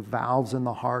closing of valves in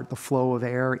the heart, the flow of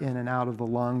air in and out of the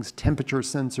lungs, temperature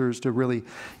sensors to really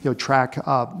track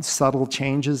subtle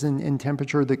changes in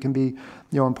temperature that can be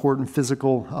important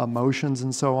physical motions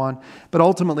and so on. But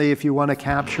ultimately, if you want to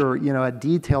capture a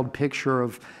detailed picture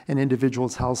of an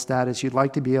individual's health status, you'd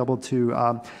like to be able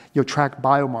to track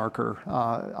biomarker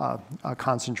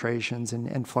concentrations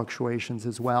and fluctuations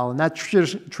as well. And that's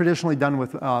traditionally done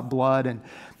with blood and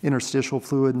interstitial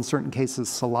fluid, in certain cases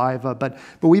saliva. But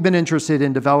we've been interested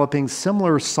in developing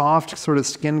similar soft sort of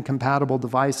skin-compatible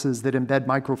devices that embed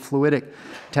microfluidic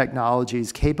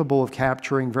technologies capable of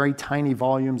capturing very tiny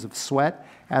volumes of sweat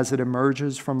as it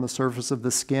emerges from the surface of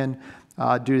the skin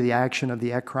due to the action of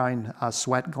the eccrine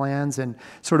sweat glands, and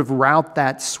sort of route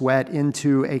that sweat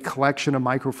into a collection of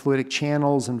microfluidic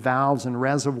channels and valves and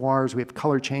reservoirs. We have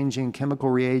color-changing chemical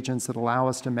reagents that allow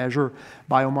us to measure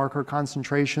biomarker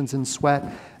concentrations in sweat,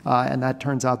 and that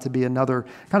turns out to be another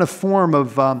kind of form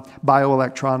of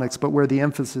bioelectronics, but where the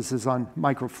emphasis is on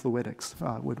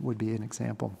microfluidics would be an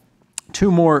example. Two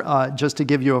more, just to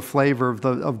give you a flavor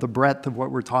of the breadth of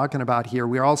what we're talking about here.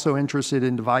 We are also interested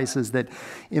in devices that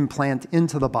implant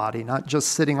into the body, not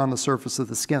just sitting on the surface of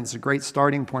the skin. It's a great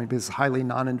starting point because it's highly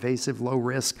non-invasive,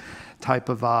 low-risk type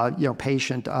of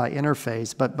patient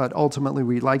interface. But ultimately,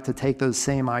 we'd like to take those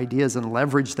same ideas and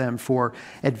leverage them for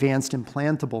advanced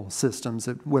implantable systems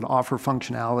that would offer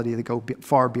functionality that go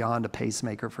far beyond a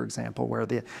pacemaker, for example, where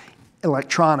the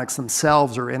electronics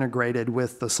themselves are integrated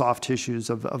with the soft tissues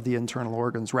of the internal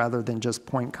organs rather than just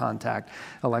point contact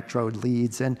electrode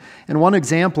leads. And one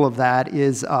example of that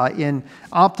is in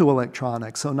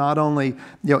optoelectronics. So not only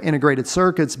integrated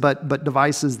circuits, but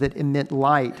devices that emit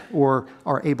light or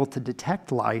are able to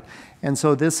detect light. And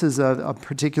so this is a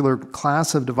particular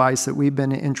class of device that we've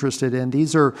been interested in.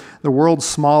 These are the world's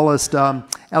smallest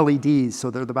LEDs, so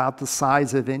they're about the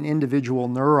size of an individual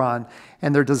neuron,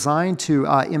 and they're designed to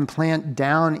implant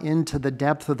down into the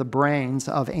depth of the brains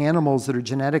of animals that are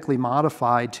genetically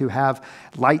modified to have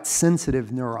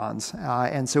light-sensitive neurons.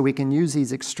 And so we can use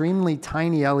these extremely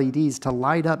tiny LEDs to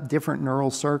light up different neural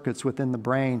circuits within the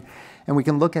brain. And we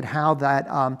can look at how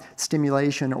that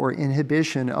stimulation or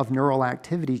inhibition of neural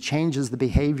activity changes the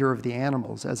behavior of the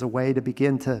animals as a way to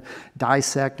begin to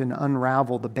dissect and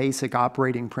unravel the basic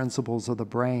operating principles of the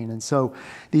brain. And so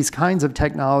these kinds of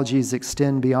technologies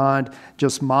extend beyond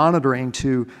just monitoring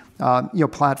to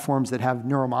platforms that have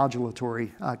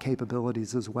neuromodulatory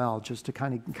capabilities as well, just to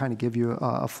kind of give you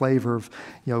a flavor of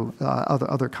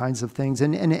other kinds of things.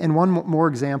 And one more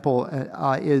example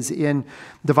is in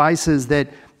devices that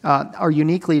are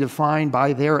uniquely defined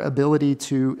by their ability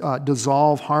to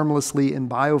dissolve harmlessly in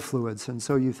biofluids. And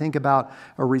so you think about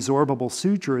a resorbable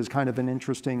suture as kind of an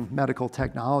interesting medical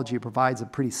technology. It provides a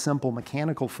pretty simple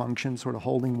mechanical function, sort of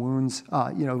holding wounds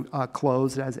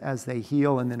closed as they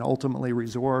heal and then ultimately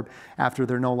resorb after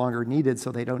they're no longer needed,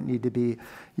 so they don't need to be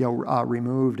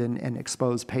removed and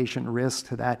expose patient risk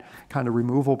to that kind of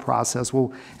removal process.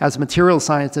 Well, as material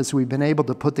scientists, we've been able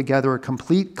to put together a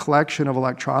complete collection of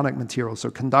electronic materials, so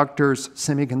conductors,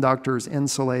 semiconductors,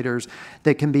 insulators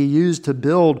that can be used to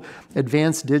build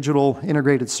advanced digital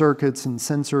integrated circuits and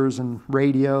sensors and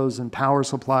radios and power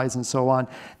supplies and so on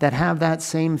that have that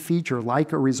same feature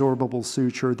like a resorbable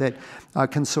suture that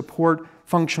can support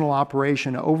functional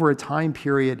operation over a time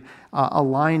period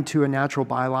aligned to a natural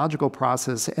biological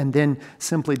process and then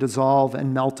simply dissolve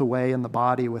and melt away in the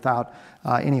body without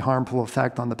any harmful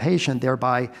effect on the patient,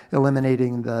 thereby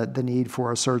eliminating the need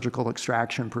for a surgical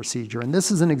extraction procedure. And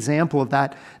this is an example of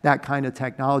that kind of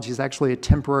technology. It's actually a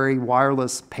temporary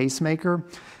wireless pacemaker.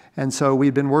 And so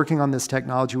we've been working on this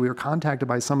technology. We were contacted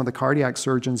by some of the cardiac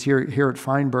surgeons here at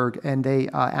Feinberg, and they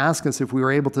asked us if we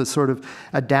were able to sort of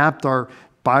adapt our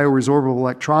bioresorbable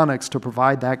electronics to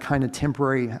provide that kind of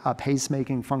temporary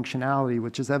pacemaking functionality,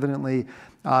 which is evidently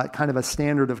kind of a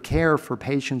standard of care for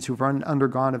patients who've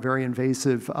undergone a very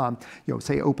invasive,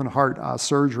 say open heart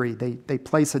surgery. They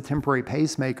place a temporary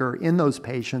pacemaker in those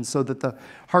patients so that the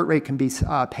heart rate can be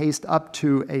paced up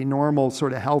to a normal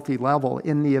sort of healthy level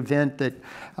in the event that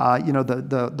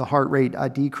the heart rate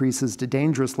decreases to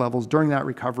dangerous levels during that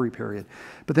recovery period.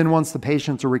 But then once the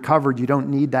patients are recovered, you don't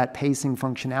need that pacing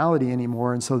functionality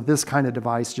anymore, and so this kind of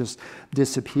device just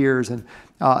disappears and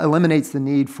eliminates the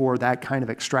need for that kind of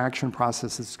extraction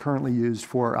process that's currently used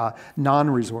for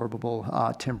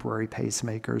non-resorbable temporary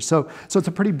pacemakers. So it's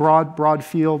a pretty broad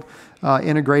field,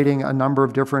 integrating a number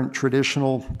of different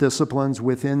traditional disciplines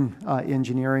within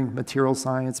engineering, material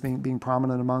science being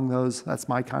prominent among those. That's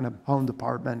my kind of home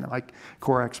department, like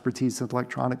core expertise in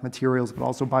electronic materials, but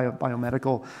also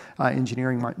biomedical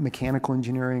engineering, mechanical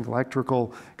engineering,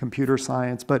 electrical, computer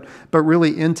science, but really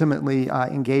intimately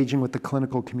engaging with the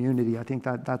clinical community. I think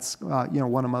that's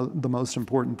one of the most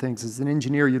important things. As an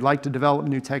engineer, you'd like to develop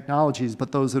new technologies,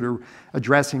 but those that are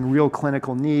addressing real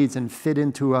clinical needs and fit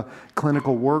into a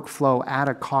clinical workflow at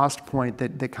a cost point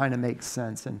that kind of makes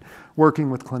sense. And working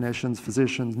with clinicians,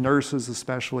 physicians, nurses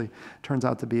especially, turns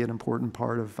out to be an important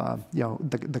part of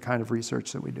the kind of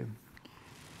research that we do.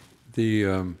 These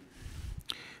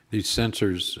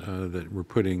sensors that we're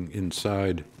putting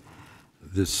inside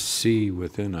this sea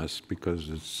within us, because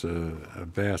it's a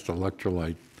vast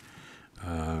electrolyte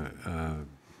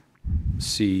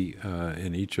sea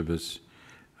in each of us,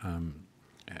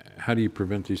 how do you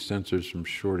prevent these sensors from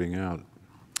shorting out?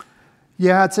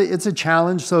 Yeah, it's a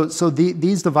challenge. So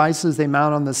these devices, they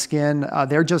mount on the skin.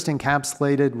 They're just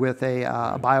encapsulated with a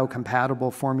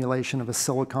biocompatible formulation of a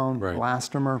silicone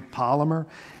elastomer polymer.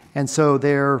 And so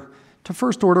they're, to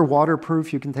first order,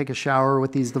 waterproof. You can take a shower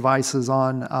with these devices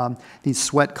on. These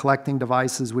sweat collecting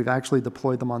devices, we've actually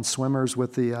deployed them on swimmers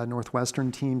with the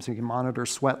Northwestern team, so you can monitor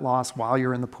sweat loss while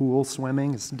you're in the pool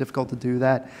swimming. It's difficult to do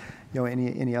that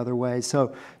any other way.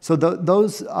 So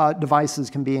those devices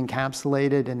can be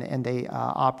encapsulated and they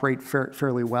operate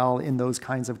fairly well in those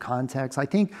kinds of contexts. I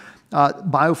think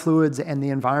biofluids and the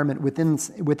environment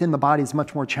within the body is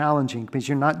much more challenging because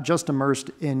you're not just immersed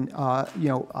in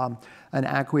an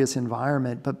aqueous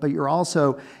environment, but you're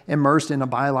also immersed in a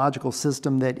biological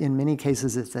system that in many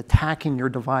cases is attacking your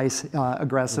device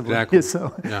aggressively. Exactly.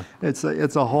 So yeah.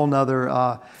 it's a whole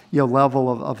nother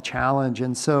level of challenge.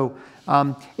 And so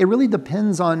it really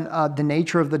depends on the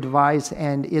nature of the device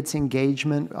and its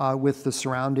engagement with the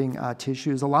surrounding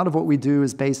tissues. A lot of what we do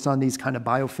is based on these kind of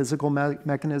biophysical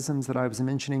mechanisms that I was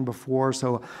mentioning before.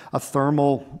 So a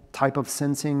thermal type of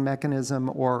sensing mechanism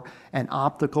or an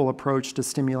optical approach to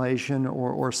stimulation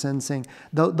or sensing.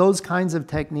 Those kinds of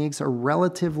techniques are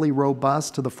relatively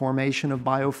robust to the formation of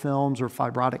biofilms or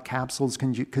fibrotic capsules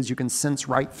because you can sense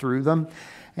right through them.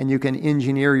 And you can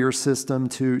engineer your system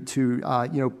to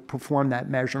perform that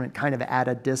measurement kind of at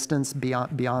a distance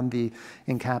beyond the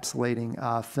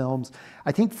encapsulating films.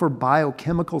 I think for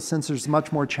biochemical sensors, it's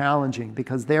much more challenging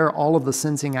because there all of the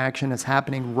sensing action is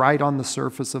happening right on the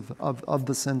surface of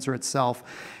the sensor itself.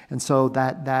 And so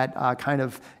that kind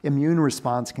of immune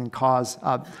response can cause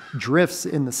drifts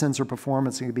in the sensor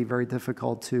performance and can be very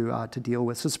difficult to deal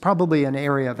with. So it's probably an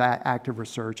area of active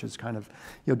research is kind of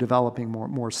developing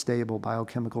more stable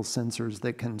biochemical sensors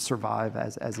that can survive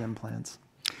as implants.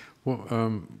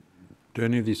 Well, do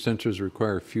any of these sensors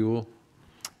require fuel?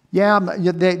 Yeah,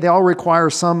 they all require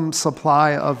some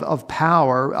supply of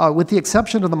power, with the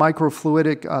exception of the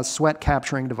microfluidic sweat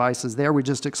capturing devices. There we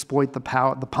just exploit the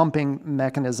pumping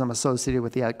mechanism associated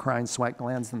with the eccrine sweat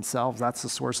glands themselves. That's the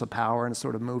source of power and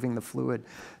sort of moving the fluid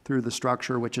through the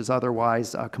structure, which is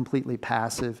otherwise completely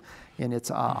passive. in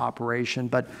its operation.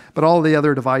 But all the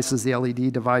other devices, the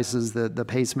LED devices, the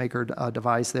pacemaker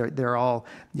device, they're all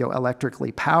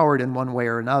electrically powered in one way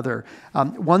or another.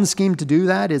 One scheme to do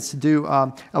that is to do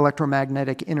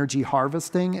electromagnetic energy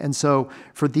harvesting. And so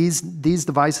for these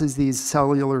devices, these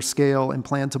cellular scale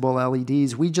implantable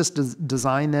LEDs, we just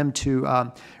design them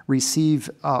to receive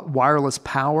wireless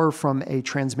power from a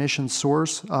transmission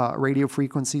source, radio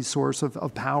frequency source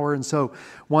of power. And so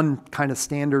one kind of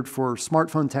standard for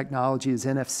smartphone technology is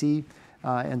NFC.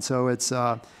 And so it's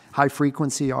high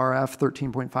frequency RF,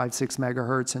 13.56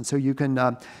 megahertz. And so you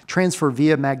can transfer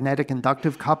via magnetic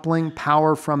inductive coupling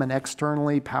power from an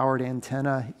externally powered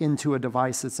antenna into a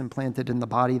device that's implanted in the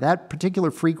body. That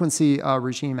particular frequency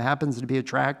regime happens to be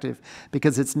attractive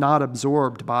because it's not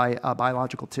absorbed by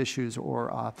biological tissues or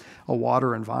a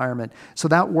water environment. So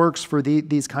that works for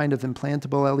these kind of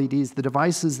implantable LEDs. The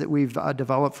devices that we've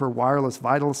developed for wireless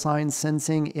vital signs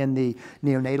sensing in the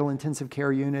neonatal intensive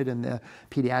care unit and the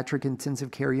pediatric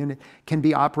intensive care unit can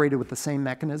be operated with the same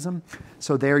mechanism.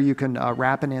 So there you can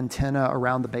wrap an antenna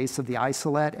around the base of the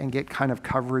isolate and get kind of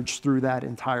coverage through that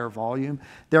entire volume,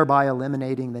 thereby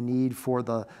eliminating the need for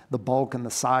the bulk and the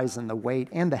size and the weight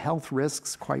and the health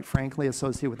risks, quite frankly,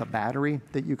 associated with a battery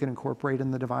that you can incorporate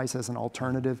in the device as an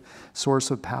alternative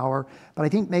source of power. But I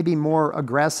think maybe more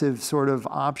aggressive sort of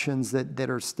options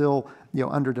that are still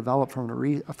underdeveloped from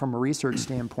a research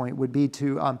standpoint would be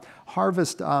to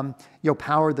harvest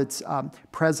power that's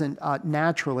present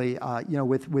naturally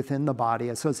within the body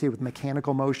associated with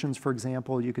mechanical motions. For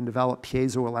example, you can develop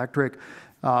piezoelectric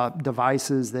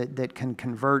devices that can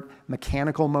convert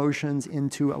mechanical motions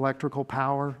into electrical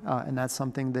power, and that's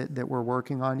something that we're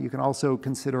working on. You can also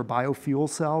consider biofuel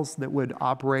cells that would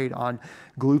operate on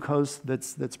glucose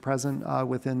that's present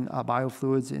within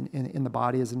biofluids in the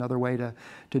body is another way to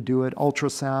do it.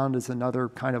 Ultrasound is another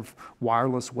kind of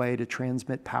wireless way to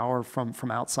transmit power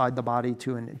from outside the body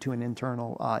to an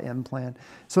internal implant.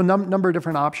 So number of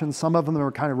different options. Some of them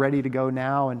are kind of ready to go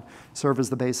now and serve as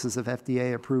the basis of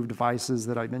FDA-approved devices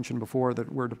that I mentioned before that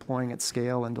we're deploying at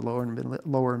scale into lower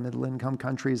and middle income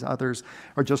countries. Others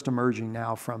are just emerging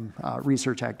now from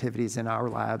research activities in our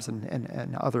labs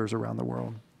and others around the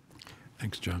world.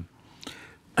 Thanks, John.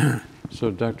 So,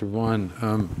 Dr. Vaughan,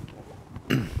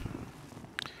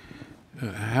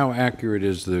 how accurate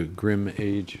is the Grimm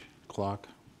age clock?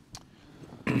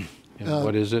 And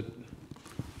what is it?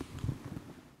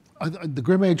 The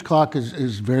Grimm age clock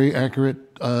is very accurate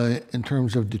in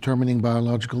terms of determining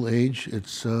biological age.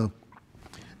 It's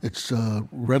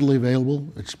readily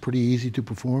available. It's pretty easy to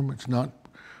perform. It's not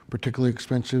particularly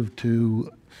expensive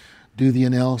to do the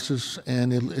analysis,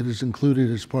 and it is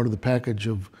included as part of the package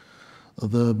of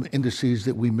the indices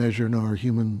that we measure in our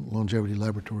human longevity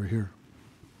laboratory here.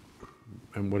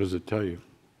 And what does it tell you?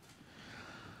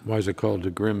 Why is it called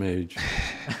the Grimm age?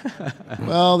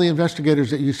 Well, the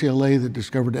investigators at UCLA that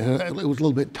discovered it, it was a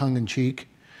little bit tongue-in-cheek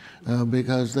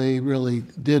because they really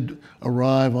did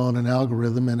arrive on an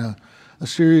algorithm and a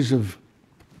series of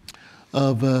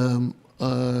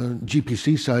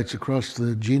GPC sites across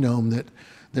the genome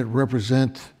that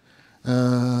represent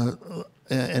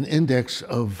an index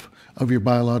of your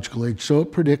biological age. So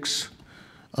it predicts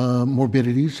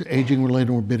morbidities,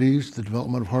 aging-related morbidities, the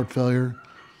development of heart failure,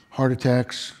 heart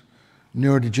attacks,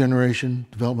 neurodegeneration,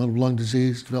 development of lung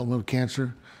disease, development of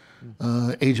cancer,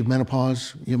 age of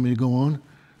menopause. You want me to go on?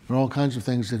 There are all kinds of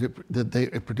things that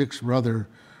it predicts rather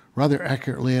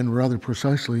accurately and rather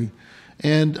precisely.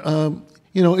 And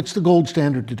it's the gold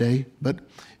standard today, but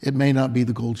it may not be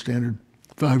the gold standard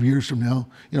 5 years from now.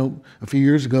 A few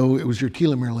years ago, it was your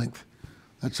telomere length.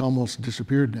 That's almost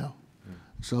disappeared now.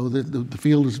 So the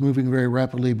field is moving very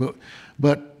rapidly,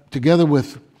 but together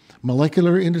with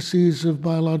molecular indices of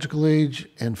biological age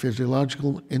and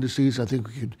physiological indices, I think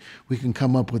we can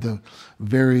come up with a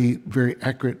very, very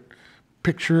accurate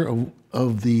picture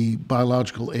of the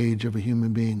biological age of a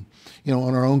human being.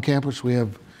 On our own campus, we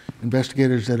have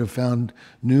investigators that have found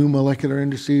new molecular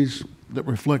indices that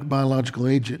reflect biological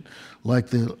age,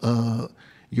 like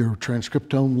your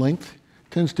transcriptome length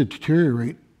tends to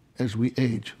deteriorate as we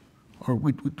age, or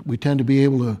we tend to be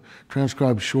able to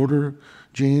transcribe shorter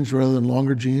genes rather than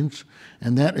longer genes,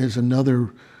 and that is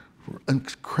another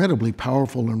incredibly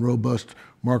powerful and robust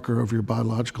marker of your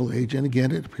biological age, and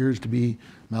again, it appears to be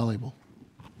malleable.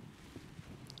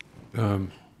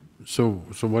 So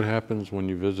what happens when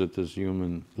you visit this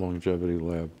human longevity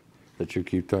lab that you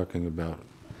keep talking about?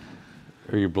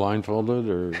 Are you blindfolded,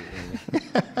 or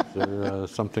is there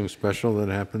something special that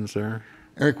happens there?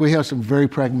 Eric, we have some very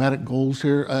pragmatic goals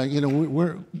here.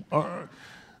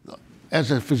 As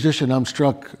a physician, I'm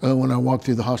struck when I walk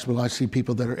through the hospital, I see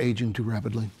people that are aging too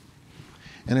rapidly.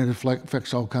 and it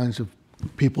affects all kinds of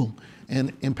people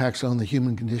and impacts on the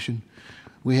human condition.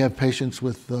 We have patients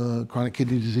with chronic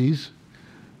kidney disease,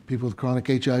 people with chronic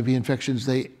HIV infections.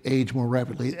 They age more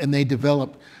rapidly, and they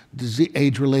develop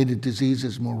age-related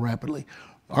diseases more rapidly.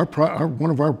 One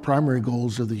of our primary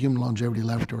goals of the Human Longevity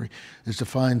Laboratory is to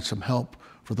find some help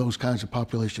for those kinds of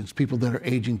populations, people that are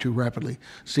aging too rapidly,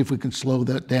 see if we can slow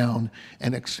that down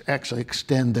and actually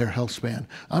extend their health span.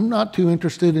 I'm not too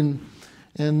interested in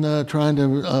trying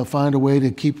to find a way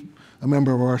to keep a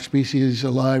member of our species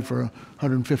alive for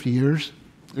 150 years.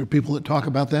 There are people that talk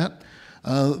about that.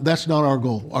 That's not our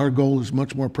goal. Our goal is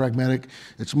much more pragmatic.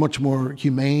 It's much more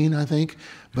humane, I think,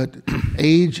 but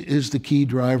age is the key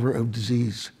driver of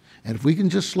disease. And if we can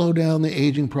just slow down the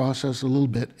aging process a little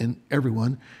bit in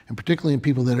everyone, and particularly in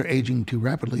people that are aging too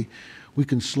rapidly, we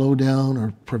can slow down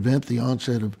or prevent the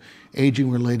onset of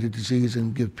aging-related disease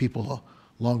and give people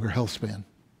a longer health span.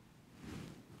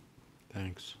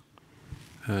 Thanks.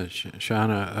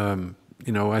 Shana,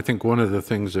 you know, I think one of the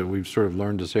things that we've sort of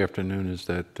learned this afternoon is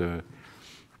that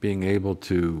being able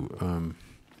to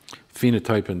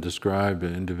phenotype and describe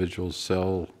an individual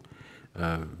cell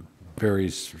very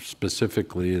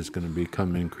specifically is going to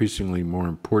become increasingly more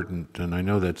important, and I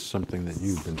know that's something that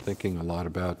you've been thinking a lot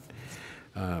about.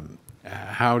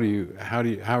 How are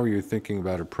you thinking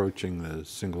about approaching the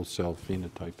single cell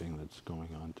phenotyping that's going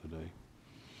on today?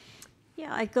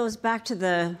 Yeah, it goes back to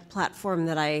the platform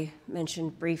that I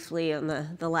mentioned briefly on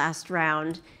the last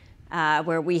round,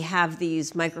 where we have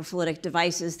these microfluidic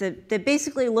devices that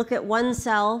basically look at one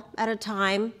cell at a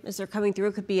time as they're coming through.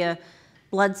 It could be a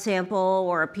blood sample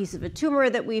or a piece of a tumor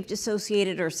that we've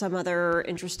dissociated or some other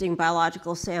interesting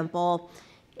biological sample.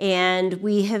 And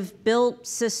we have built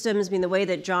systems, I mean, the way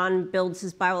that John builds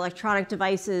his bioelectronic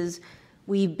devices,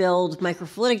 we build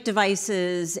microfluidic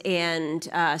devices and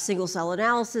single cell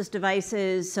analysis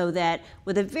devices so that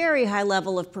with a very high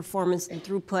level of performance and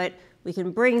throughput, we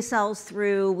can bring cells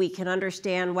through, we can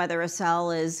understand whether a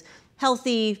cell is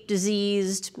healthy,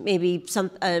 diseased, maybe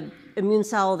an immune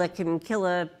cell that can kill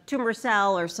a tumor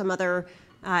cell or some other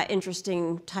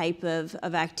interesting type of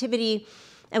activity.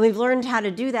 And we've learned how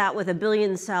to do that with 1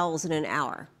 billion cells in an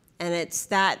hour. And it's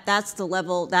that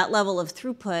level of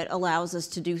throughput allows us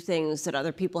to do things that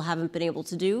other people haven't been able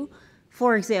to do.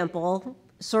 For example,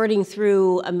 sorting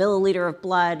through 1 milliliter of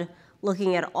blood,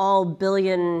 looking at all 1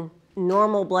 billion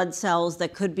normal blood cells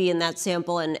that could be in that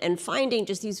sample and finding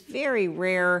just these very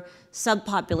rare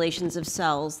subpopulations of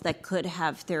cells that could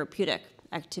have therapeutic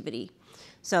activity.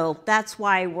 So that's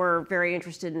why we're very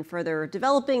interested in further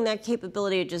developing that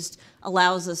capability. It just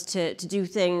allows us to do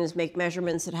things, make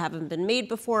measurements that haven't been made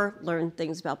before, learn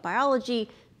things about biology,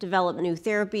 develop new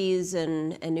therapies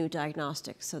and new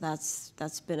diagnostics. So that's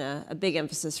been a big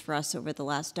emphasis for us over the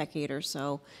last decade or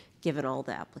so, given all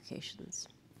the applications.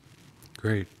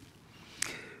 Great.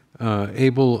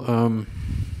 Abel,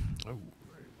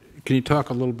 can you talk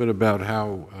a little bit about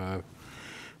how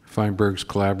Feinberg's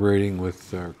collaborating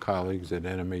with our colleagues at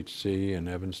NMHC and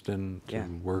Evanston to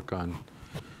work on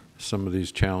some of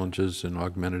these challenges in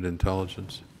augmented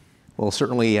intelligence? Well,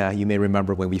 certainly you may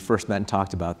remember when we first met and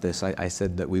talked about this, I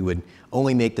said that we would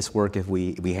only make this work if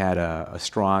we had a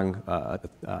strong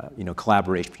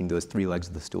collaboration between those 3 legs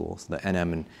of the stool, so the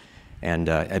NM and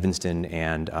Evanston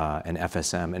and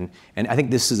FSM. And I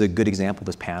think this is a good example,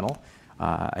 this panel.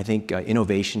 I think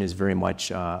innovation is very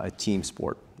much a team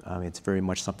sport. It's very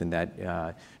much something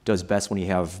that does best when you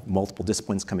have multiple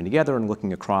disciplines coming together and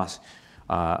looking across,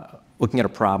 looking at a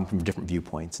problem from different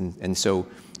viewpoints. And so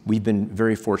we've been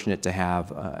very fortunate to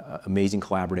have amazing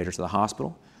collaborators at the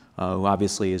hospital, who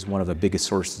obviously is one of the biggest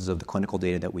sources of the clinical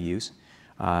data that we use.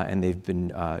 And they've been,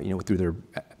 through their,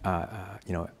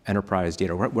 enterprise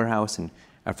data warehouse and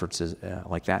efforts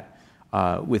like that.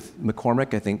 With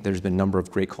McCormick, I think there's been a number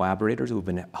of great collaborators who have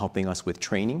been helping us with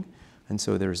training. And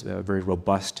so there's a very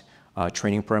robust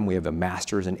training program. We have a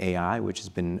master's in AI, which has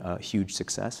been a huge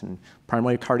success. And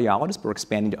primarily cardiologists, but we're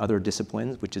expanding to other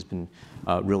disciplines, which has been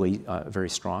really very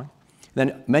strong.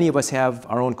 Then many of us have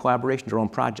our own collaborations, our own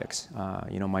projects.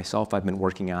 Myself, I've been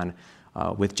working on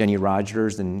with Jenny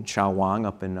Rogers and Xiao Wang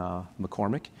up in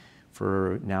McCormick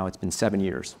for now, it's been 7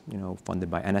 years,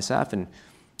 funded by NSF. And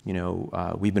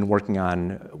we've been working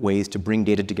on ways to bring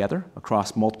data together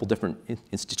across multiple different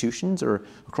institutions or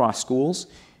across schools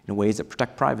in ways that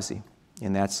protect privacy.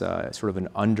 And that's sort of an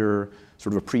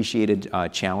appreciated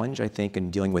challenge, I think,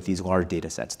 in dealing with these large data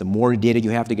sets. The more data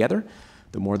you have together,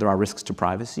 the more there are risks to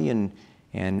privacy.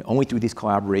 And only through these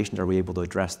collaborations are we able to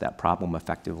address that problem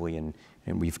effectively. And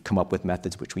we've come up with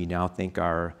methods which we now think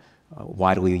are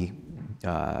widely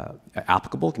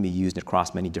applicable, can be used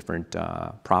across many different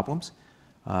problems.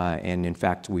 And in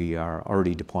fact, we are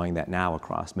already deploying that now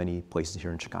across many places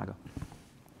here in Chicago.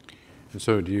 And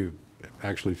so do you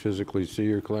actually physically see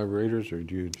your collaborators, or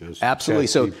do you just Absolutely.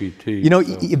 chat So,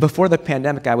 GPT, before the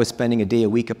pandemic, I was spending a day a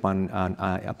week up in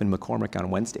McCormick on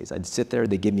Wednesdays. I'd sit there.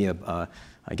 They'd give me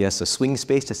I guess, a swing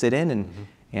space to sit in,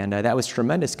 and that was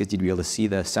tremendous because you'd be able to see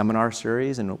the seminar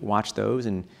series and watch those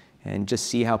and just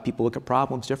see how people look at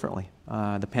problems differently.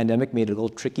 The pandemic made it a little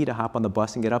tricky to hop on the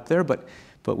bus and get up there, but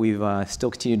we've still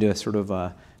continued to sort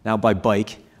of now by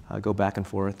bike go back and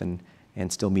forth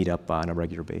and still meet up on a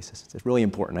regular basis. It's really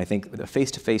important. I think the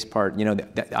face-to-face part,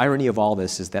 the irony of all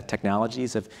this is that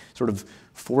technologies have sort of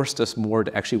forced us more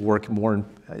to actually work more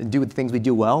and do the things we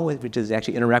do well, which is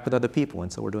actually interact with other people.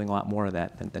 And so we're doing a lot more of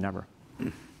that than ever.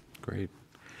 Great.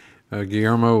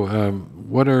 Guillermo,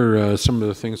 what are some of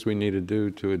the things we need to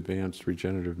do to advance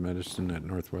regenerative medicine at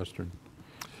Northwestern?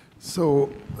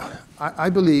 So I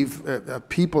believe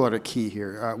people are the key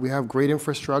here. We have great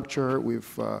infrastructure.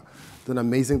 We've done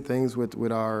amazing things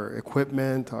with our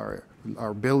equipment,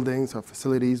 our buildings, our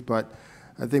facilities, but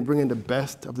I think bringing the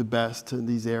best of the best in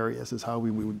these areas is how we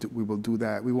will do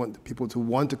that. We want people to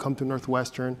want to come to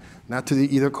Northwestern, not to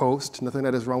the either coast. Nothing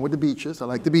that is wrong with the beaches. I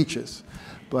like the beaches,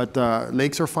 but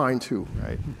lakes are fine too,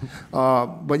 right?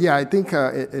 But yeah, I think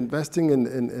investing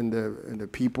in the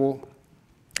people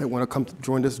that want to come to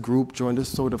join this group, join this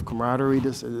sort of camaraderie,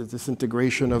 this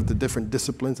integration of the different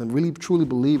disciplines, and really truly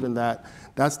believe in that.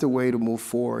 That's the way to move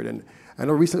forward. And I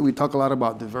know recently we talk a lot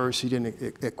about diversity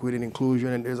and equity and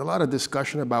inclusion, and there's a lot of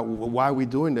discussion about why we're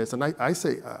doing this. And I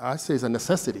say it's a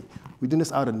necessity. We're doing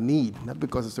this out of need, not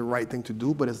because it's the right thing to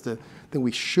do, but it's the thing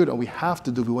we should and we have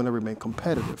to do if we want to remain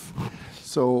competitive.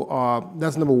 So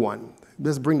that's number one.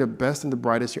 Let's bring the best and the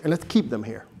brightest here, and let's keep them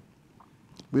here.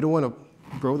 We don't want to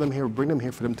grow them here, bring them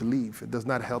here for them to leave. It does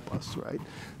not help us, right?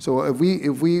 So I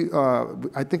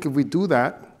think if we do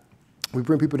that, we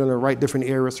bring people in the right different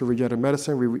areas for regenerative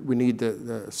medicine. We need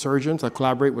the surgeons. I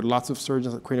collaborate with lots of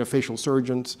surgeons, like craniofacial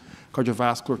surgeons,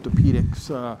 cardiovascular,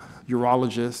 orthopedics,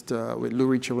 urologists, with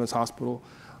Lurie Children's Hospital,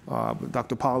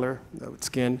 Dr. Poller with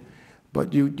skin.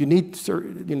 But you need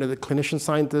the clinician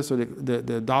scientists or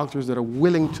the doctors that are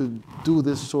willing to do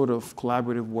this sort of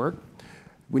collaborative work.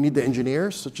 We need the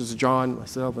engineers, such as John,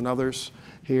 myself, and others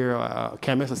here.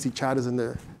 Chemists, I see Chad is in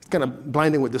the, it's kind of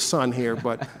blinding with the sun here,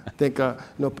 but I think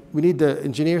we need the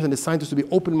engineers and the scientists to be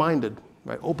open-minded,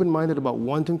 right? Open-minded about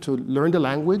wanting to learn the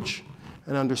language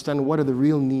and understand what are the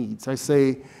real needs. I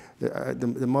say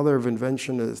the mother of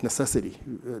invention is necessity.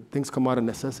 Things come out of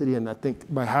necessity, and I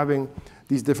think by having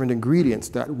these different ingredients,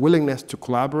 that willingness to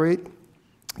collaborate,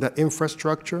 that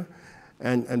infrastructure,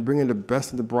 and bringing the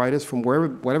best and the brightest from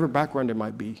whatever background it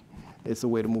might be, it's the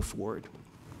way to move forward.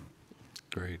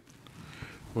 Great.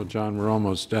 Well, John, we're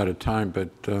almost out of time,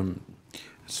 but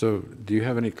so do you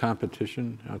have any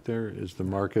competition out there? Is the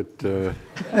market, yeah.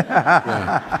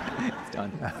 It's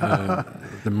done.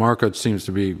 The market seems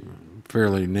to be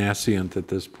fairly nascent at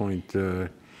this point.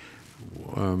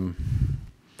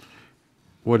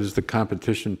 What is the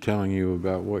competition telling you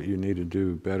about what you need to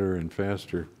do better and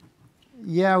faster?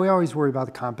 Yeah, we always worry about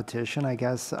the competition, I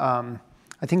guess.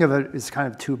 I think of it as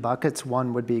kind of two buckets.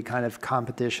 One would be kind of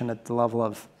competition at the level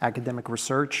of academic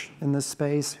research in this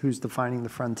space, who's defining the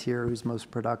frontier, who's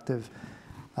most productive.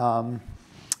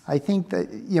 I think that,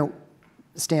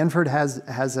 Stanford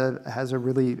has a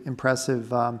really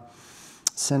impressive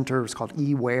center. It's called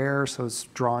eWare, so it's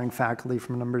drawing faculty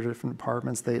from a number of different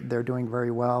departments. They're doing very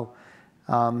well.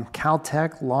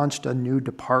 Caltech launched a new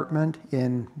department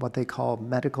in what they call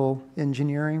medical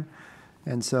engineering,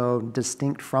 and so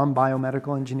distinct from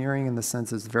biomedical engineering in the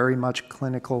sense it's very much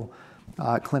clinically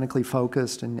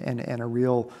focused and a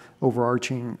real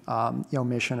overarching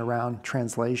mission around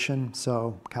translation.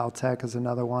 So Caltech is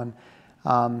another one.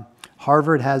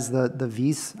 Harvard has the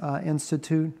Weiss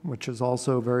Institute, which is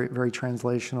also very, very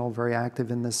translational, very active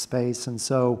in this space, and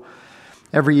so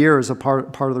every year, as a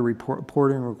part of the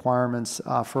reporting requirements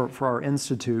for our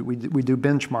institute, we do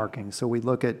benchmarking. So we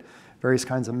look at various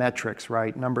kinds of metrics,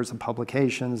 right? Numbers of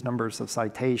publications, numbers of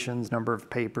citations, number of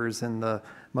papers in the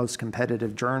most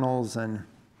competitive journals, and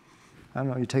I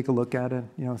don't know. You take a look at it.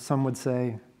 Some would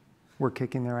say we're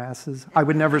kicking their asses. I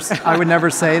would never say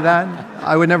that.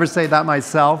 I would never say that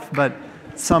myself, but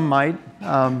some might.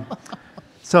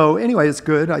 So anyway, it's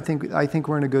good. I think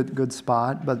we're in a good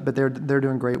spot, but they're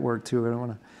doing great work too. I don't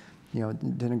want to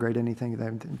denigrate anything. They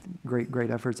have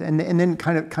great efforts. And then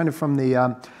kind of from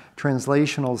the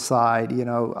translational side,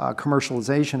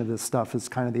 commercialization of this stuff is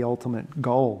kind of the ultimate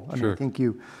goal. I mean, I think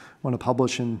you want to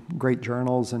publish in great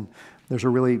journals, and There's a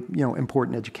really,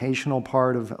 important educational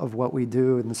part of what we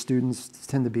do, and the students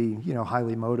tend to be,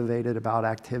 highly motivated about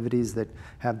activities that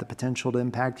have the potential to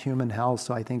impact human health.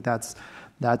 So I think that's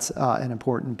an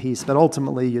important piece. But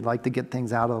ultimately, you'd like to get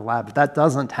things out of the lab. If that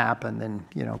doesn't happen, then,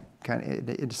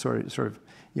 it sort of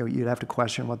you'd have to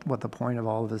question what the point of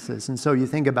all of this is. And so you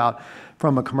think about,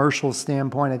 from a commercial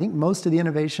standpoint, I think most of the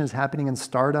innovation is happening in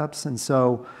startups. And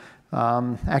so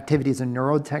activities in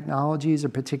neurotechnologies are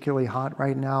particularly hot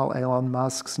right now. Elon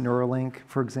Musk's Neuralink,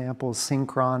 for example.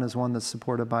 Synchron is one that's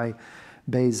supported by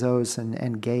Bezos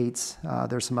and Gates.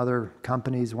 There's some other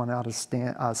companies, one out of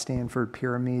Stanford,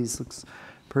 Pyrames, looks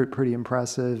pretty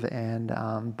impressive, and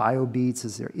BioBeats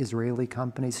is their Israeli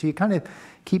company. So you kind of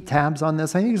keep tabs on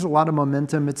this. I think there's a lot of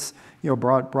momentum. It's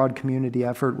broad community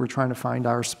effort. We're trying to find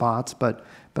our spots, but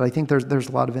I think there's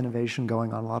a lot of innovation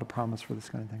going on, a lot of promise for this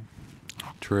kind of thing.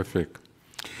 Terrific.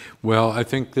 Well, I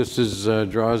think this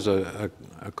draws a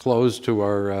close to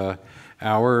our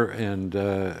hour, and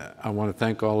I want to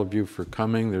thank all of you for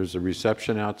coming. There's a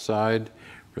reception outside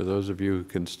for those of you who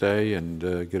can stay and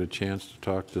get a chance to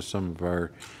talk to some of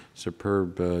our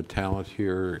superb talent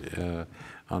here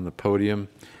on the podium.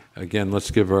 Again, let's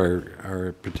give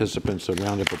our participants a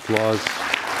round of applause.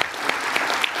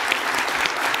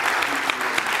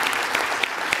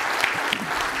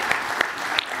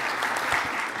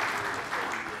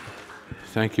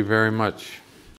 Thank you very much.